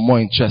 which I'm more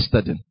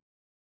interested in.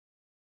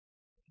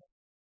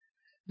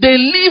 They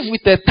live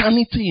with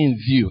eternity in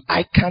view.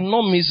 I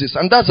cannot miss this.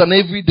 And that's an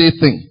everyday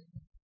thing.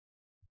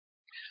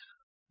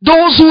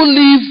 Those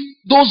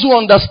who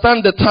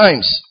understand the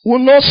times will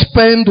not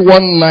spend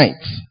one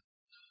night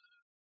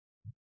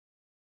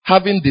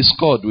having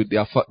discord with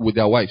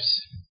their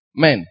wives.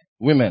 Men,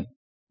 women,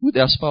 with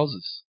their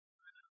spouses.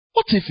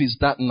 What if it's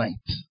that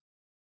night?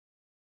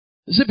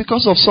 Is it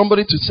because of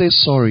somebody to say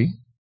sorry?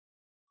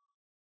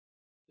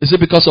 Is it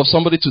because of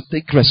somebody to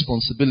take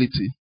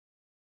responsibility?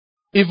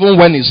 Even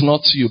when it's not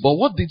you. But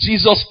what did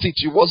Jesus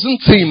teach? It wasn't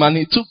him, and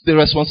he took the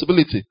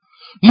responsibility.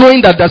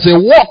 Knowing that there's a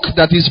work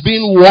that is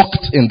being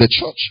worked in the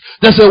church.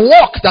 There's a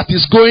work that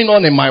is going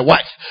on in my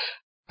wife.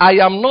 I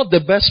am not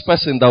the best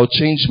person that will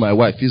change my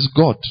wife. It's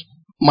God.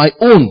 My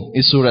own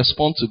is to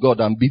respond to God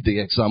and be the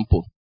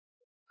example.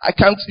 I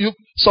can't,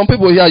 some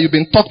people here, you've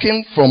been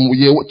talking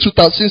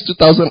since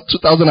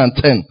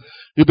 2010.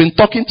 You've been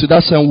talking to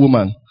that same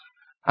woman,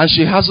 and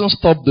she hasn't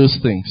stopped those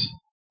things.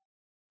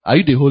 Are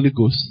you the Holy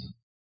Ghost?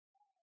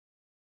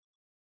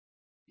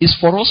 It's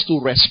for us to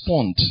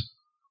respond.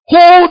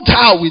 Hold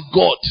her with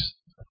God.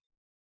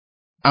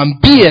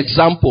 And be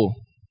example.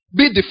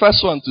 Be the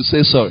first one to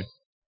say sorry.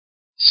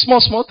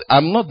 Small.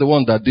 I'm not the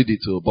one that did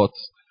it, but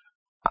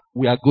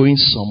we are going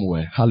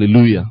somewhere.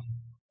 Hallelujah.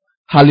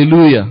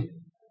 Hallelujah.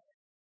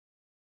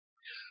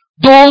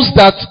 Those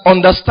that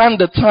understand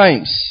the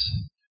times,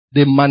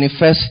 they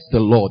manifest the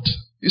Lord.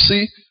 You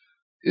see,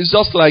 it's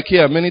just like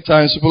here. Many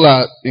times people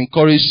are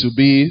encouraged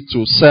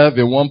to serve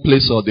in one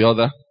place or the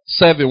other.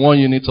 Serve in one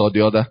unit or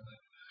the other.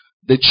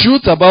 The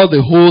truth about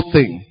the whole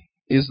thing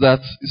is that,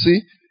 you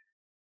see,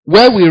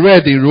 where we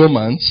read in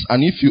Romans,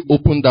 and if you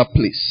open that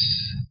place,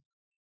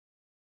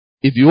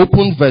 if you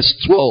open verse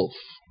 12,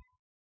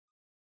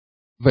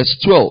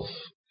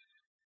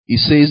 it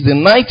says, the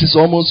night is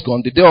almost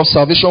gone, the day of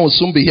salvation will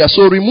soon be here.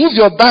 So remove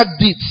your bad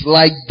deeds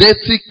like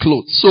dirty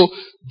clothes. So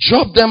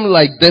drop them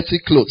like dirty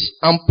clothes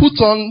and put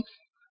on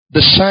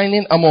the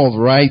shining armor of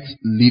right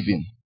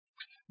living.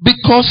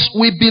 Because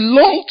we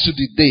belong to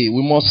the day,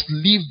 we must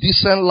live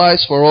decent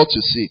lives for all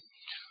to see.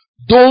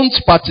 Don't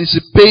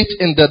participate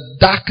in the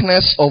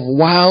darkness of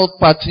wild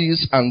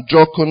parties and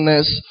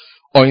drunkenness,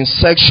 or in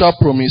sexual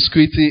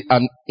promiscuity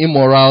and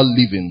immoral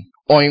living,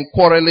 or in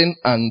quarreling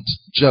and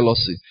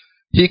jealousy.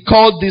 He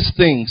called these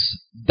things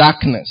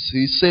darkness.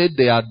 He said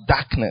they are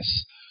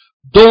darkness.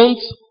 Don't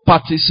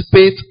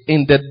participate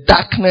in the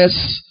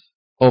darkness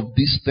of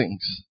these things.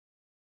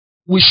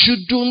 We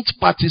shouldn't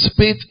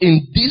participate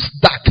in this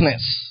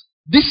darkness.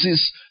 This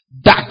is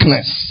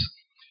darkness.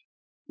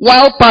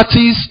 Wild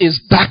parties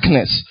is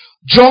darkness.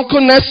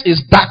 Drunkenness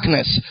is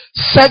darkness.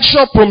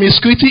 Sexual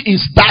promiscuity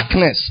is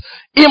darkness.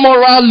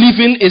 Immoral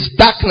living is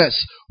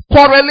darkness.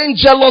 Quarreling,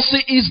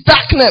 jealousy is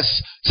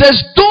darkness. It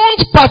says,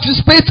 don't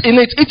participate in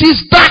it. It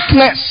is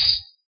darkness.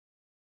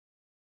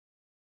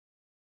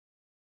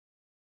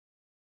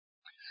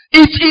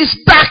 It is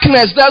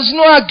darkness. There's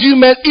no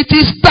argument. It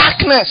is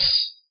darkness.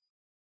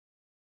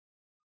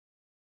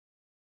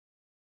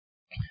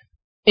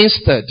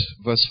 Instead,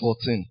 verse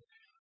 14,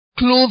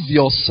 clothe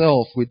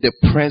yourself with the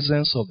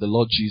presence of the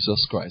Lord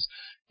Jesus Christ.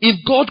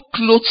 If God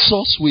clothes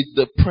us with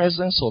the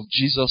presence of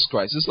Jesus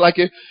Christ, it's like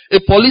a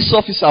police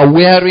officer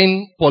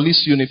wearing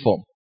police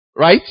uniform,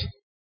 right?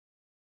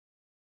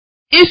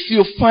 If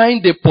you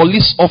find a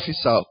police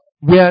officer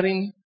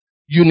wearing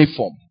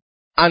uniform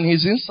and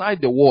he's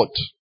inside the ward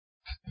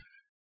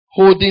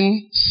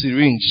holding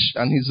syringe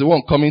and he's the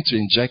one coming to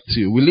inject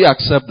you, will you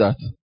accept that?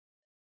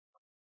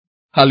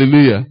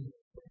 Hallelujah.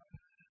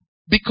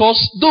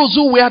 Because those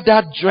who wear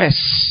that dress,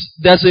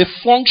 there's a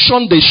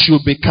function they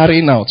should be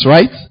carrying out,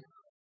 right?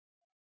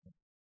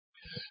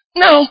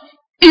 Now,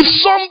 if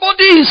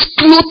somebody is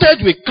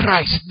clothed with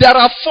Christ, there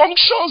are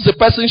functions the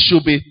person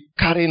should be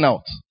carrying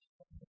out.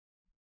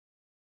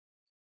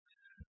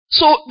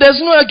 So, there's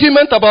no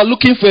argument about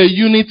looking for a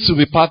unit to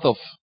be part of.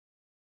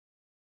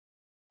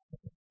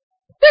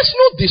 There's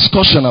no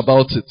discussion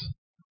about it.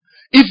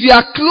 If you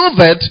are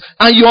clothed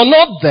and you're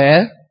not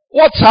there,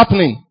 what's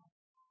happening?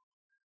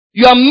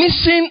 You are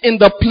missing in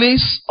the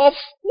place of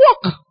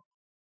work.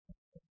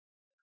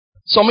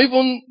 Some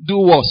even do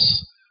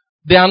worse.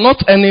 They are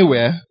not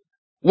anywhere.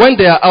 When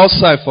they are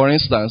outside, for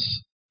instance,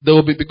 they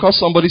will be, because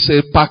somebody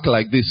said park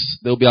like this,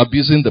 they'll be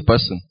abusing the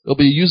person. They'll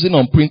be using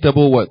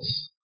unprintable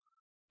words.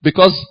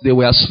 Because they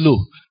were slow.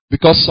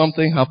 Because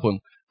something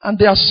happened. And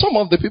there are some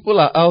of the people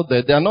are out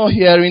there, they are not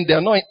hearing, they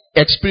are not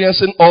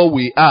experiencing all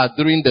we are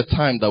during the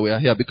time that we are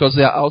here. Because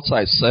they are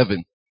outside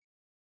serving.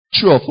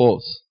 True or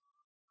false?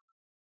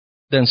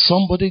 Then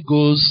somebody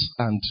goes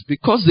and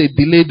because they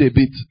delayed a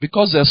bit,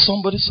 because there's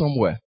somebody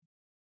somewhere,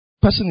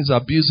 person is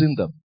abusing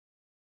them.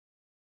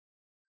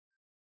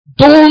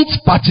 Don't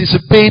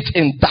participate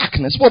in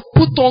darkness, but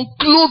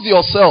clothe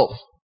yourself.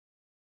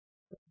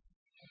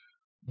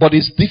 But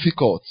it's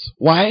difficult.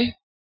 Why?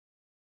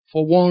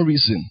 For one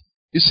reason.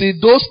 You see,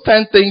 those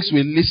 10 things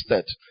we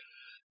listed,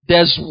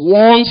 there's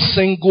one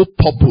single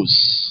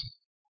purpose.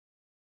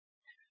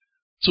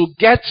 To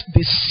get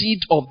the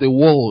seed of the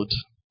world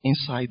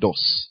inside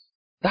us.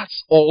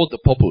 That's all the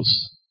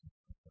purpose.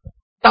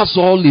 That's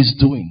all he's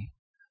doing.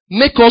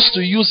 Make us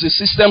to use the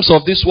systems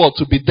of this world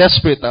to be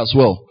desperate as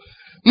well.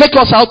 Make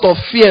us out of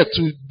fear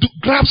to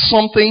grab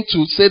something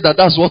to say that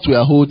that's what we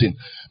are holding.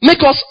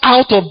 Make us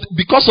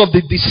because of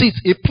the deceit,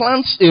 it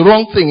plants a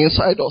wrong thing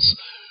inside us.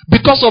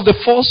 Because of the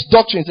false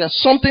doctrines,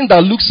 there's something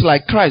that looks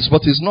like Christ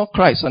but is not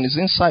Christ and is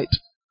inside.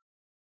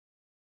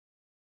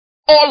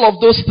 All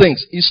of those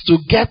things is to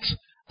get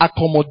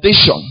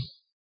accommodation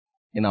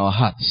in our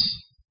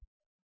hearts.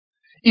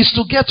 Is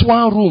to get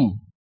one room.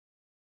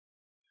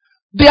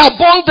 The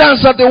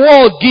abundance that the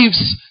world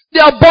gives, the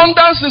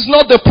abundance is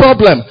not the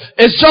problem.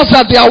 It's just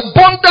that the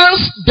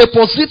abundance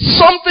deposits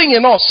something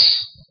in us.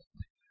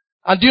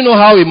 And do you know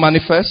how it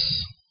manifests?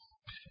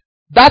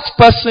 That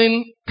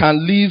person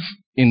can live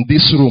in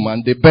this room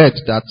and the bed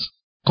that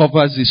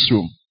covers this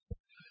room.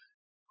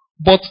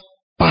 But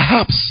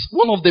perhaps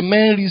one of the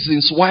main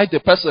reasons why the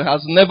person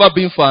has never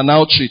been for an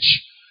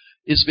outreach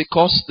is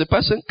because the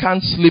person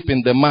can't sleep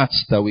in the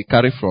mats that we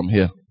carry from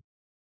here.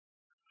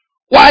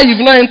 Why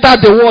you've not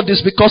entered the world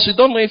is because you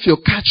don't know if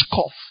you'll catch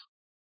cough.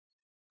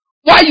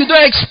 Why you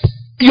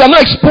are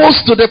not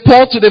exposed to the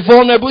poor, to the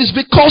vulnerable is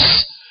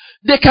because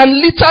they can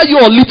litter you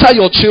or litter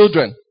your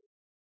children.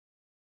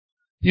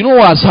 You know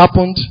what has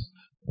happened?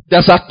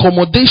 There's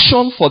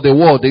accommodation for the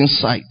world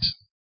inside.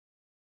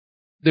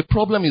 The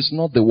problem is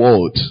not the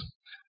world.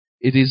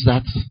 It is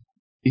that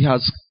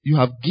you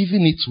have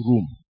given it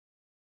room.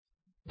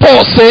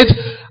 Paul said,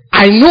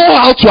 I know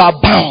how to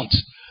abound.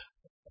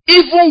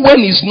 Even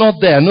when it's not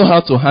there, I know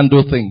how to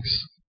handle things.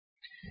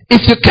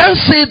 If you can't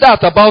say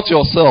that about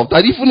yourself,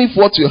 that even if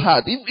what you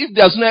had, if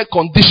there's no air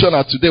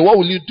conditioner today, what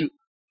will you do?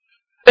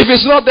 If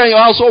it's not there in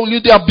your house, what will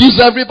you do?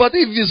 Abuse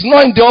everybody? If it's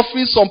not in the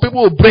office, some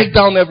people will break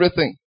down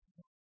everything.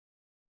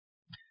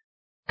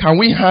 Can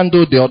we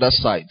handle the other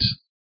side?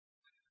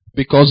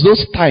 Because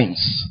those times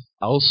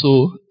are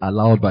also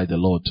allowed by the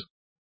Lord.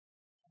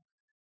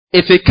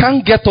 If He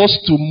can't get us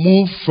to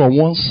move from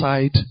one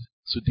side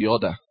to the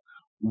other,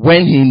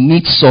 when He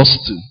needs us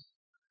to,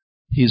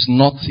 He's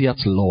not yet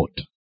Lord.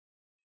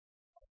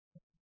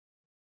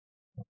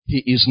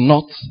 He is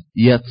not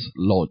yet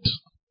Lord.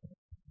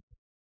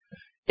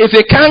 If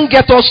He can't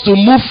get us to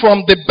move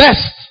from the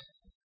best,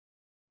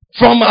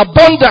 from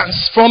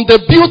abundance, from the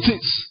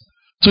beauties,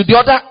 to the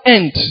other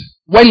end,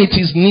 when it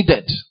is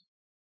needed,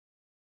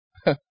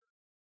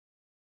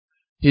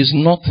 He's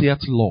not yet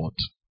Lord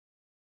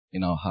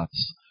in our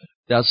hearts.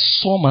 There's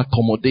some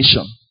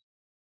accommodation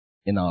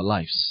in our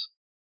lives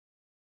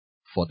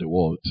for the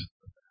world.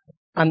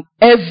 And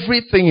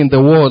everything in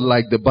the world,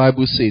 like the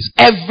Bible says,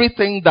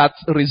 everything that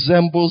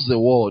resembles the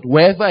world,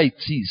 wherever it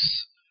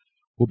is,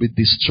 will be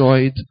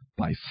destroyed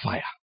by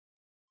fire.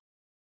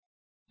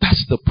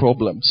 That's the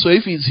problem. So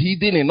if it's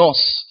hidden in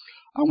us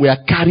and we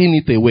are carrying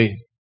it away,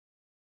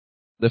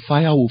 the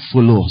fire will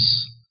follow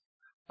us.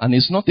 And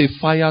it's not a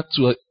fire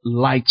to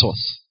light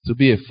us, to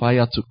be a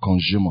fire to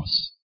consume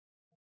us.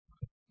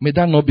 May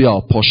that not be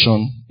our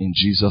portion in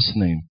Jesus'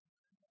 name.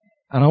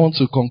 And I want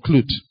to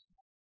conclude.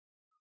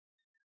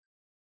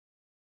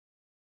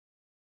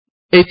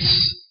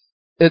 It's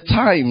a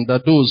time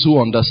that those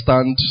who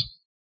understand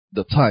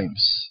the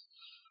times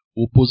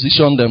will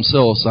position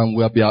themselves and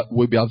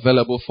will be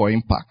available for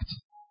impact.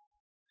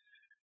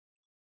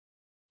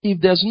 If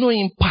there's no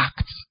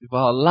impact, if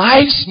our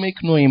lives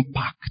make no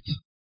impact,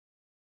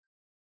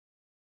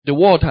 the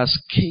world has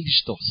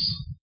caged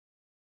us.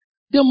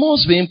 There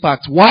must be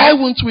impact. Why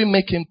won't we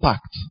make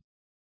impact?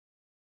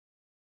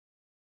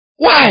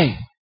 Why?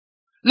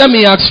 Let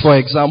me ask for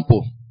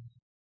example.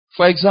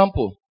 For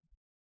example,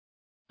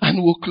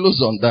 and we'll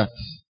close on that.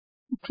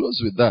 We'll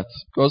close with that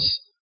because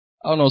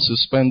I want us to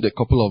spend a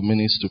couple of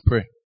minutes to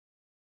pray.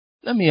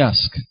 Let me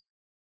ask,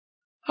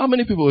 how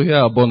many people here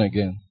are born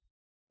again?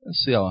 Let's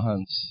see our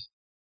hands.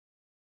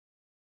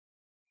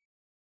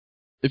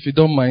 If you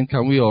don't mind,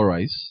 can we all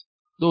rise?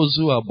 Those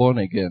who are born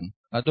again,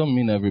 I don't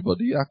mean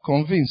everybody, you are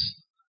convinced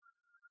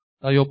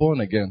that you're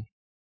born again.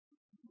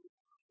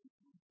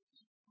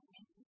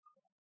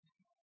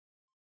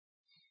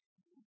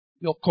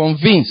 You're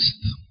convinced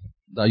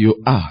that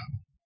you are.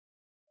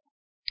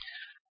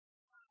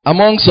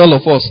 Amongst all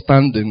of us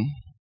standing,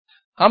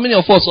 how many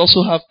of us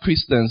also have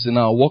Christians in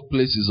our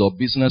workplaces or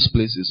business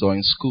places or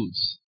in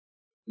schools?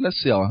 Let's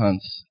see our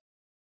hands.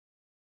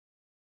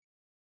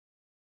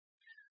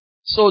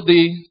 So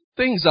the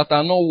things that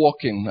are not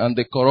working and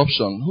the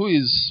corruption, who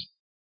is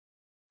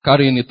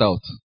carrying it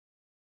out?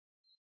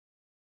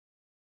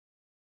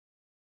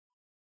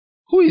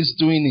 Who is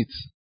doing it?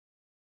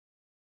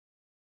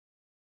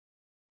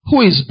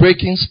 Who is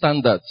breaking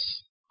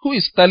standards? Who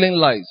is telling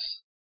lies?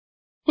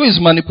 Who is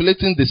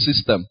manipulating the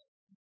system?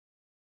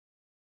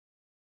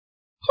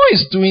 Who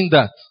is doing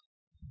that?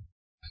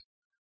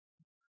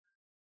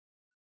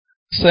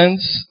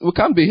 Since we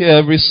can't be here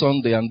every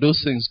Sunday and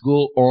those things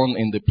go on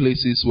in the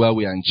places where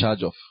we are in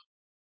charge of,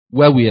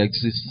 where we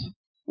exist.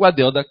 Where are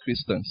the other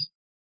Christians?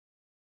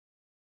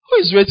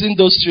 Who is raising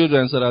those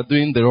children that are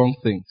doing the wrong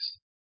things?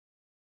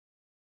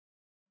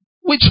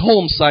 Which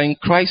homes are in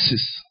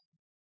crisis?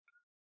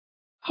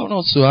 I want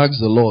us to ask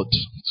the Lord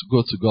to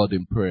go to God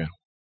in prayer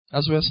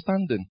as we are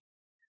standing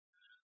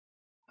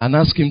and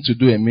ask Him to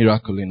do a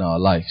miracle in our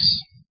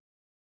lives.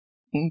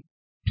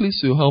 Please,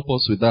 you help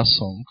us with that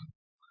song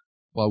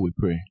while we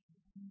pray.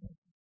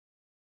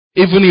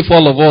 Even if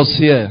all of us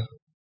here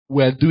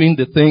were doing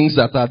the things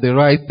that are the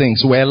right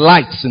things, we're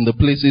lights in the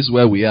places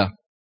where we are,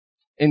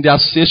 in the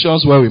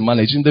associations where we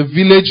manage, in the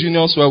village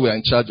unions where we are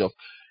in charge of.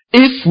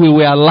 If we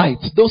were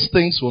light, those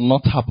things will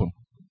not happen.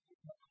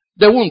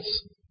 They won't.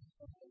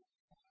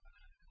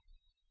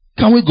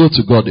 Can we go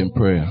to God in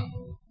prayer?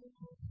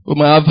 We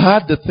might have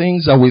had the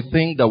things that we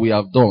think that we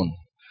have done,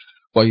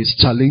 but He's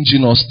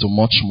challenging us to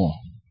much more.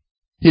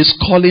 He's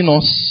calling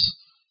us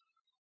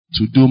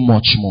to do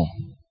much more.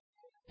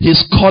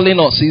 He's calling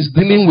us. He's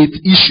dealing with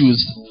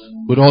issues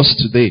with us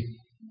today.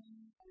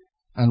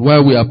 And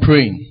while we are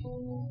praying,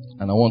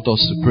 and I want us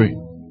to pray,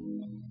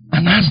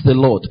 and ask the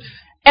Lord,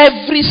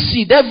 every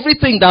seed,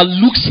 everything that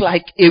looks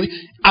like a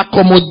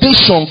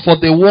accommodation for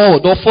the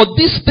world or for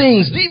these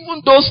things,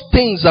 even those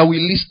things that we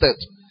listed.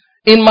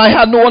 In my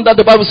heart, no wonder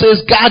the Bible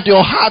says, guard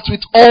your heart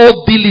with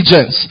all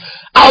diligence.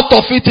 Out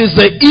of it is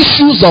the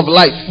issues of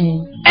life.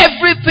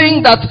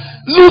 Everything that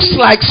looks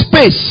like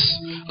space,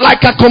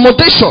 like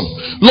accommodation,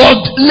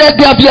 Lord, let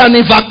there be an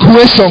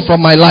evacuation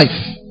from my life.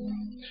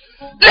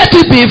 Let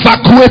it be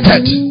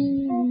evacuated.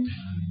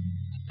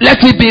 Let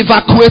it be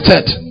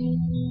evacuated.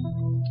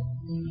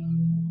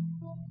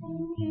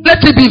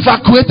 Let it be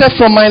evacuated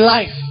from my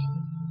life.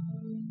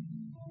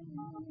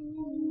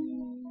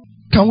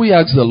 Can we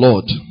ask the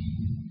Lord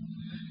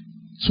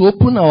to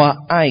open our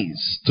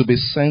eyes to be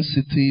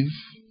sensitive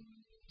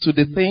to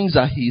the things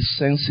that He is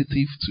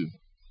sensitive to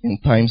in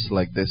times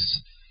like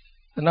this?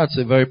 And that's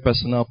a very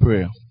personal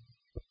prayer.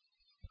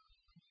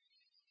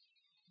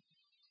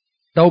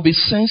 That will be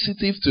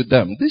sensitive to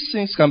them. These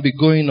things can be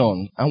going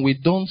on and we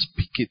don't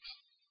pick it.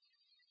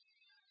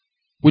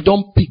 We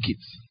don't pick it.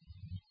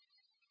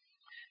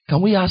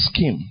 Can we ask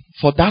Him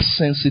for that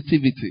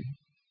sensitivity?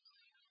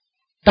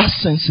 That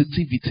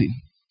sensitivity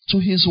to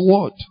His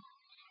word.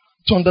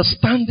 To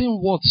understanding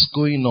what's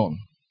going on.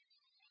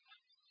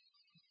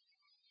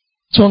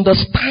 To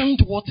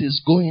understand what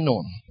is going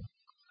on.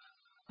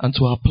 And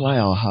to apply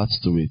our hearts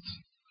to it.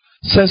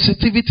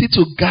 Sensitivity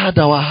to guard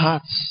our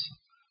hearts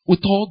with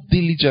all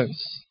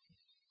diligence.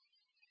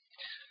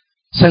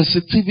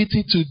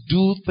 Sensitivity to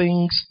do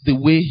things the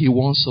way He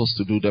wants us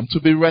to do them.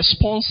 To be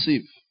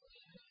responsive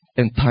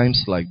in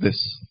times like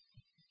this.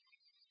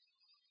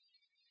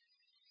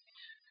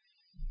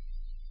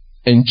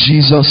 In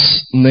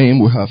Jesus'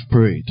 name we have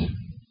prayed.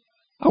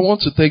 I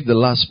want to take the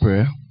last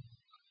prayer.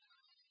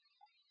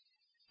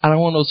 And I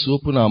want us to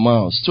open our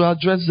mouths to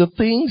address the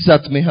things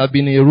that may have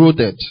been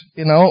eroded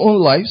in our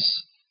own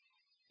lives,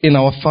 in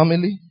our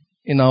family,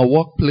 in our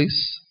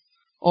workplace,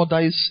 or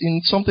that is in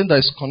something that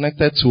is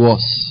connected to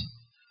us.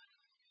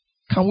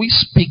 Can we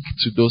speak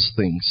to those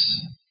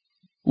things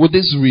with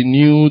this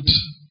renewed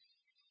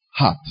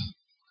heart?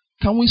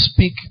 Can we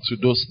speak to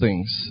those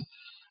things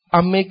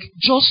and make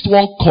just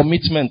one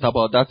commitment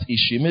about that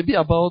issue? Maybe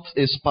about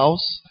a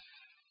spouse,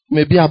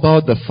 maybe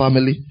about the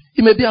family,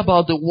 it may be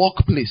about the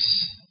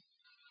workplace.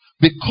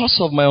 Because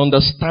of my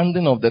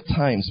understanding of the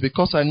times,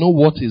 because I know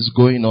what is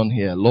going on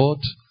here, Lord,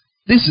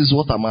 this is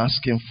what I'm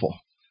asking for.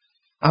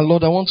 And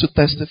Lord, I want to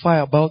testify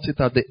about it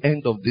at the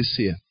end of this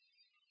year.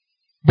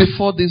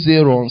 Before this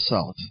year runs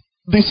out.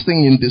 This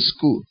thing in this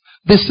school.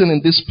 This thing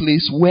in this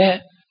place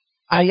where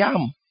I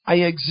am. I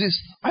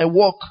exist. I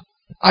work.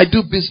 I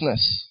do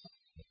business.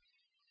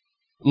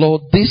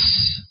 Lord,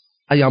 this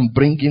I am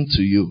bringing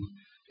to you.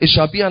 It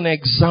shall be an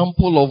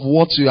example of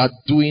what you are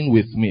doing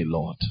with me,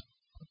 Lord.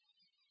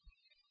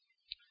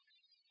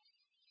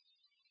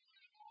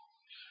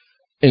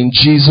 In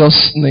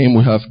Jesus' name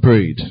we have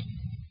prayed.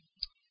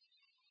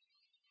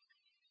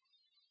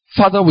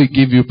 Father, we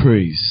give you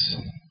praise.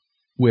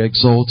 We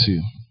exalt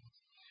you.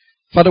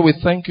 Father, we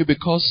thank you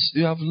because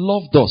you have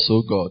loved us,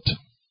 O God.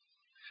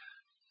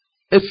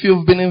 If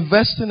you've been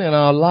investing in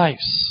our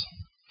lives,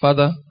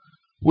 Father,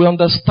 we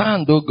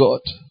understand, O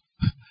God,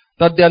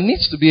 that there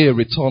needs to be a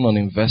return on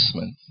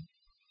investment.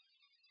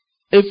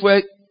 If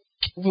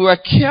we are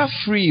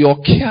carefree or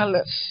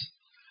careless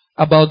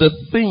about the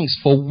things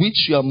for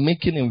which you are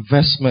making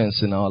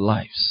investments in our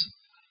lives,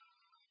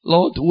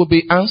 Lord, we'll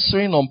be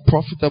answering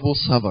unprofitable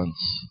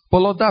servants. But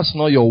Lord, that's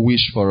not your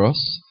wish for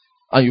us.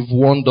 And you've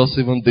warned us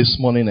even this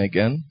morning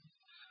again.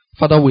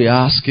 Father, we're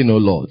asking, O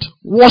Lord,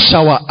 wash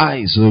our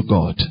eyes, O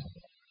God.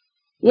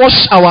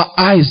 Wash our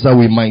eyes that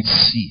we might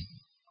see.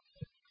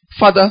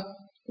 Father,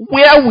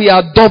 where we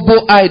are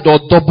double-eyed or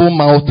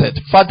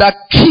double-mouthed, Father,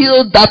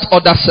 kill that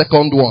other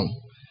second one.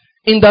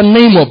 In the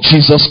name of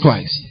Jesus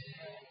Christ.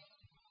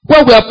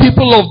 Where we are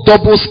people of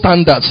double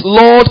standards,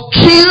 Lord,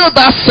 kill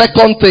that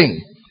second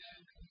thing.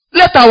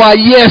 Let our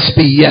yes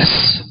be yes.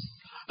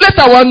 Let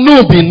our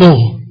no be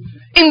no.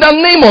 In the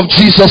name of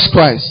Jesus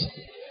Christ.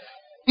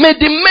 May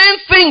the main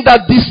thing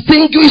that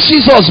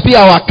distinguishes us be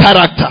our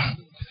character.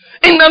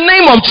 In the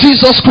name of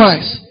Jesus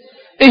Christ.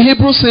 In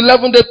Hebrews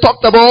 11, they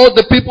talked about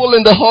the people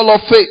in the hall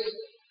of faith.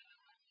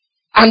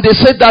 And they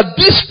said that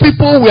these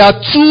people were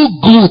too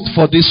good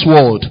for this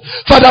world.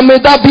 Father, may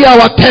that be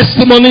our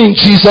testimony in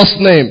Jesus'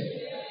 name.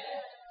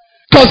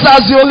 Because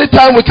that's the only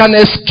time we can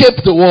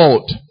escape the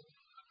world.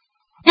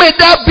 May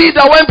that be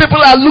that when people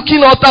are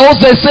looking at us,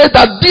 they say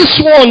that this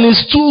one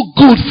is too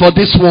good for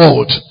this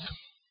world.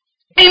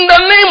 In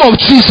the name of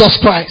Jesus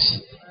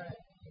Christ.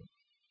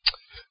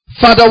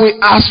 Father, we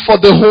ask for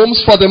the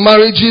homes, for the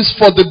marriages,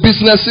 for the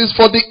businesses,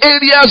 for the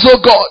areas,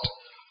 oh God,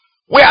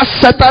 where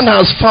Satan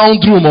has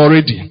found room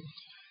already.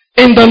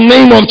 In the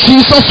name of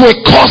Jesus, we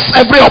curse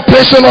every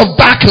operation of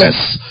darkness.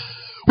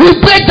 We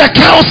break the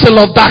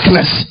counsel of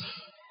darkness.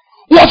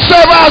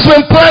 Whatsoever has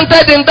been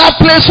planted in that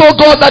place, oh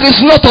God, that is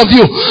not of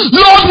you,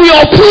 Lord, we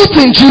uproot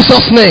in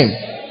Jesus' name.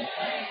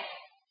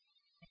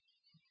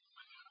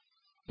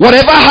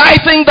 Whatever high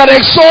thing that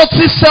exalts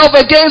itself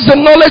against the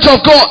knowledge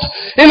of God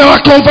in our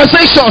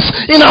conversations,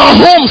 in our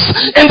homes,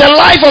 in the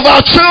life of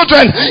our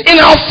children, in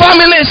our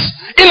families,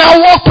 in our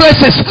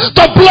workplaces,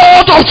 the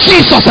blood of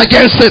Jesus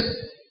against it.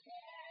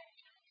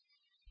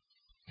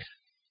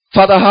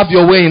 Father, have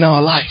your way in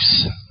our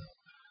lives.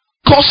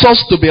 Cause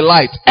us to be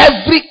light.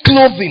 Every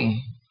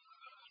clothing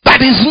that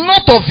is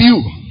not of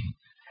you,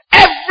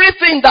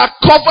 everything that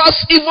covers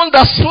even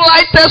the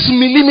slightest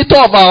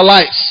millimeter of our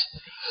lives,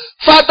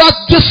 Father,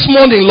 this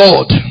morning,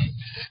 Lord,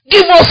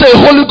 give us a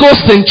Holy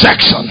Ghost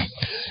injection.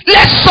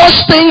 Let such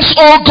things,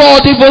 oh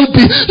God, even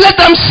be, let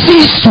them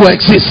cease to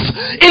exist.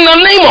 In the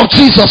name of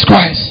Jesus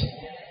Christ.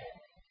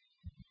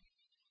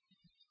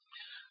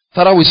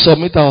 Father, we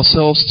submit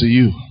ourselves to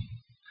you.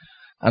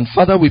 And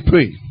Father, we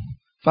pray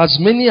for as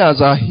many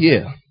as are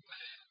here,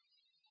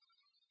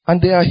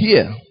 and they are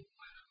here,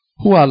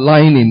 who are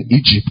lying in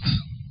Egypt.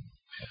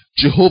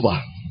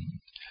 Jehovah,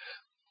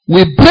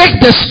 we break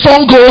the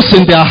strongholds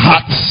in their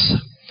hearts,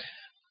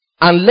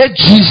 and let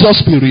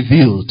Jesus be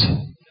revealed,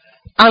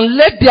 and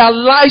let their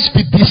lives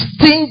be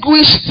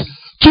distinguished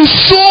to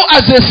show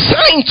as a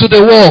sign to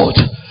the world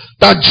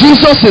that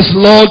Jesus is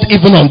Lord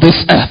even on this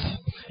earth.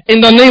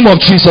 In the name of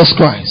Jesus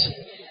Christ.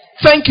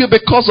 Thank you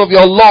because of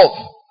your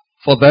love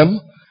for them,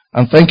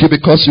 and thank you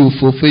because you will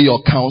fulfill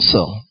your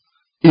counsel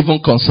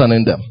even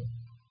concerning them.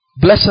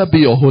 Blessed be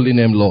your holy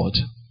name, Lord.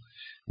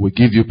 We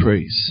give you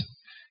praise.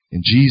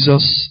 In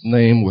Jesus'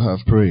 name we have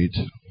prayed.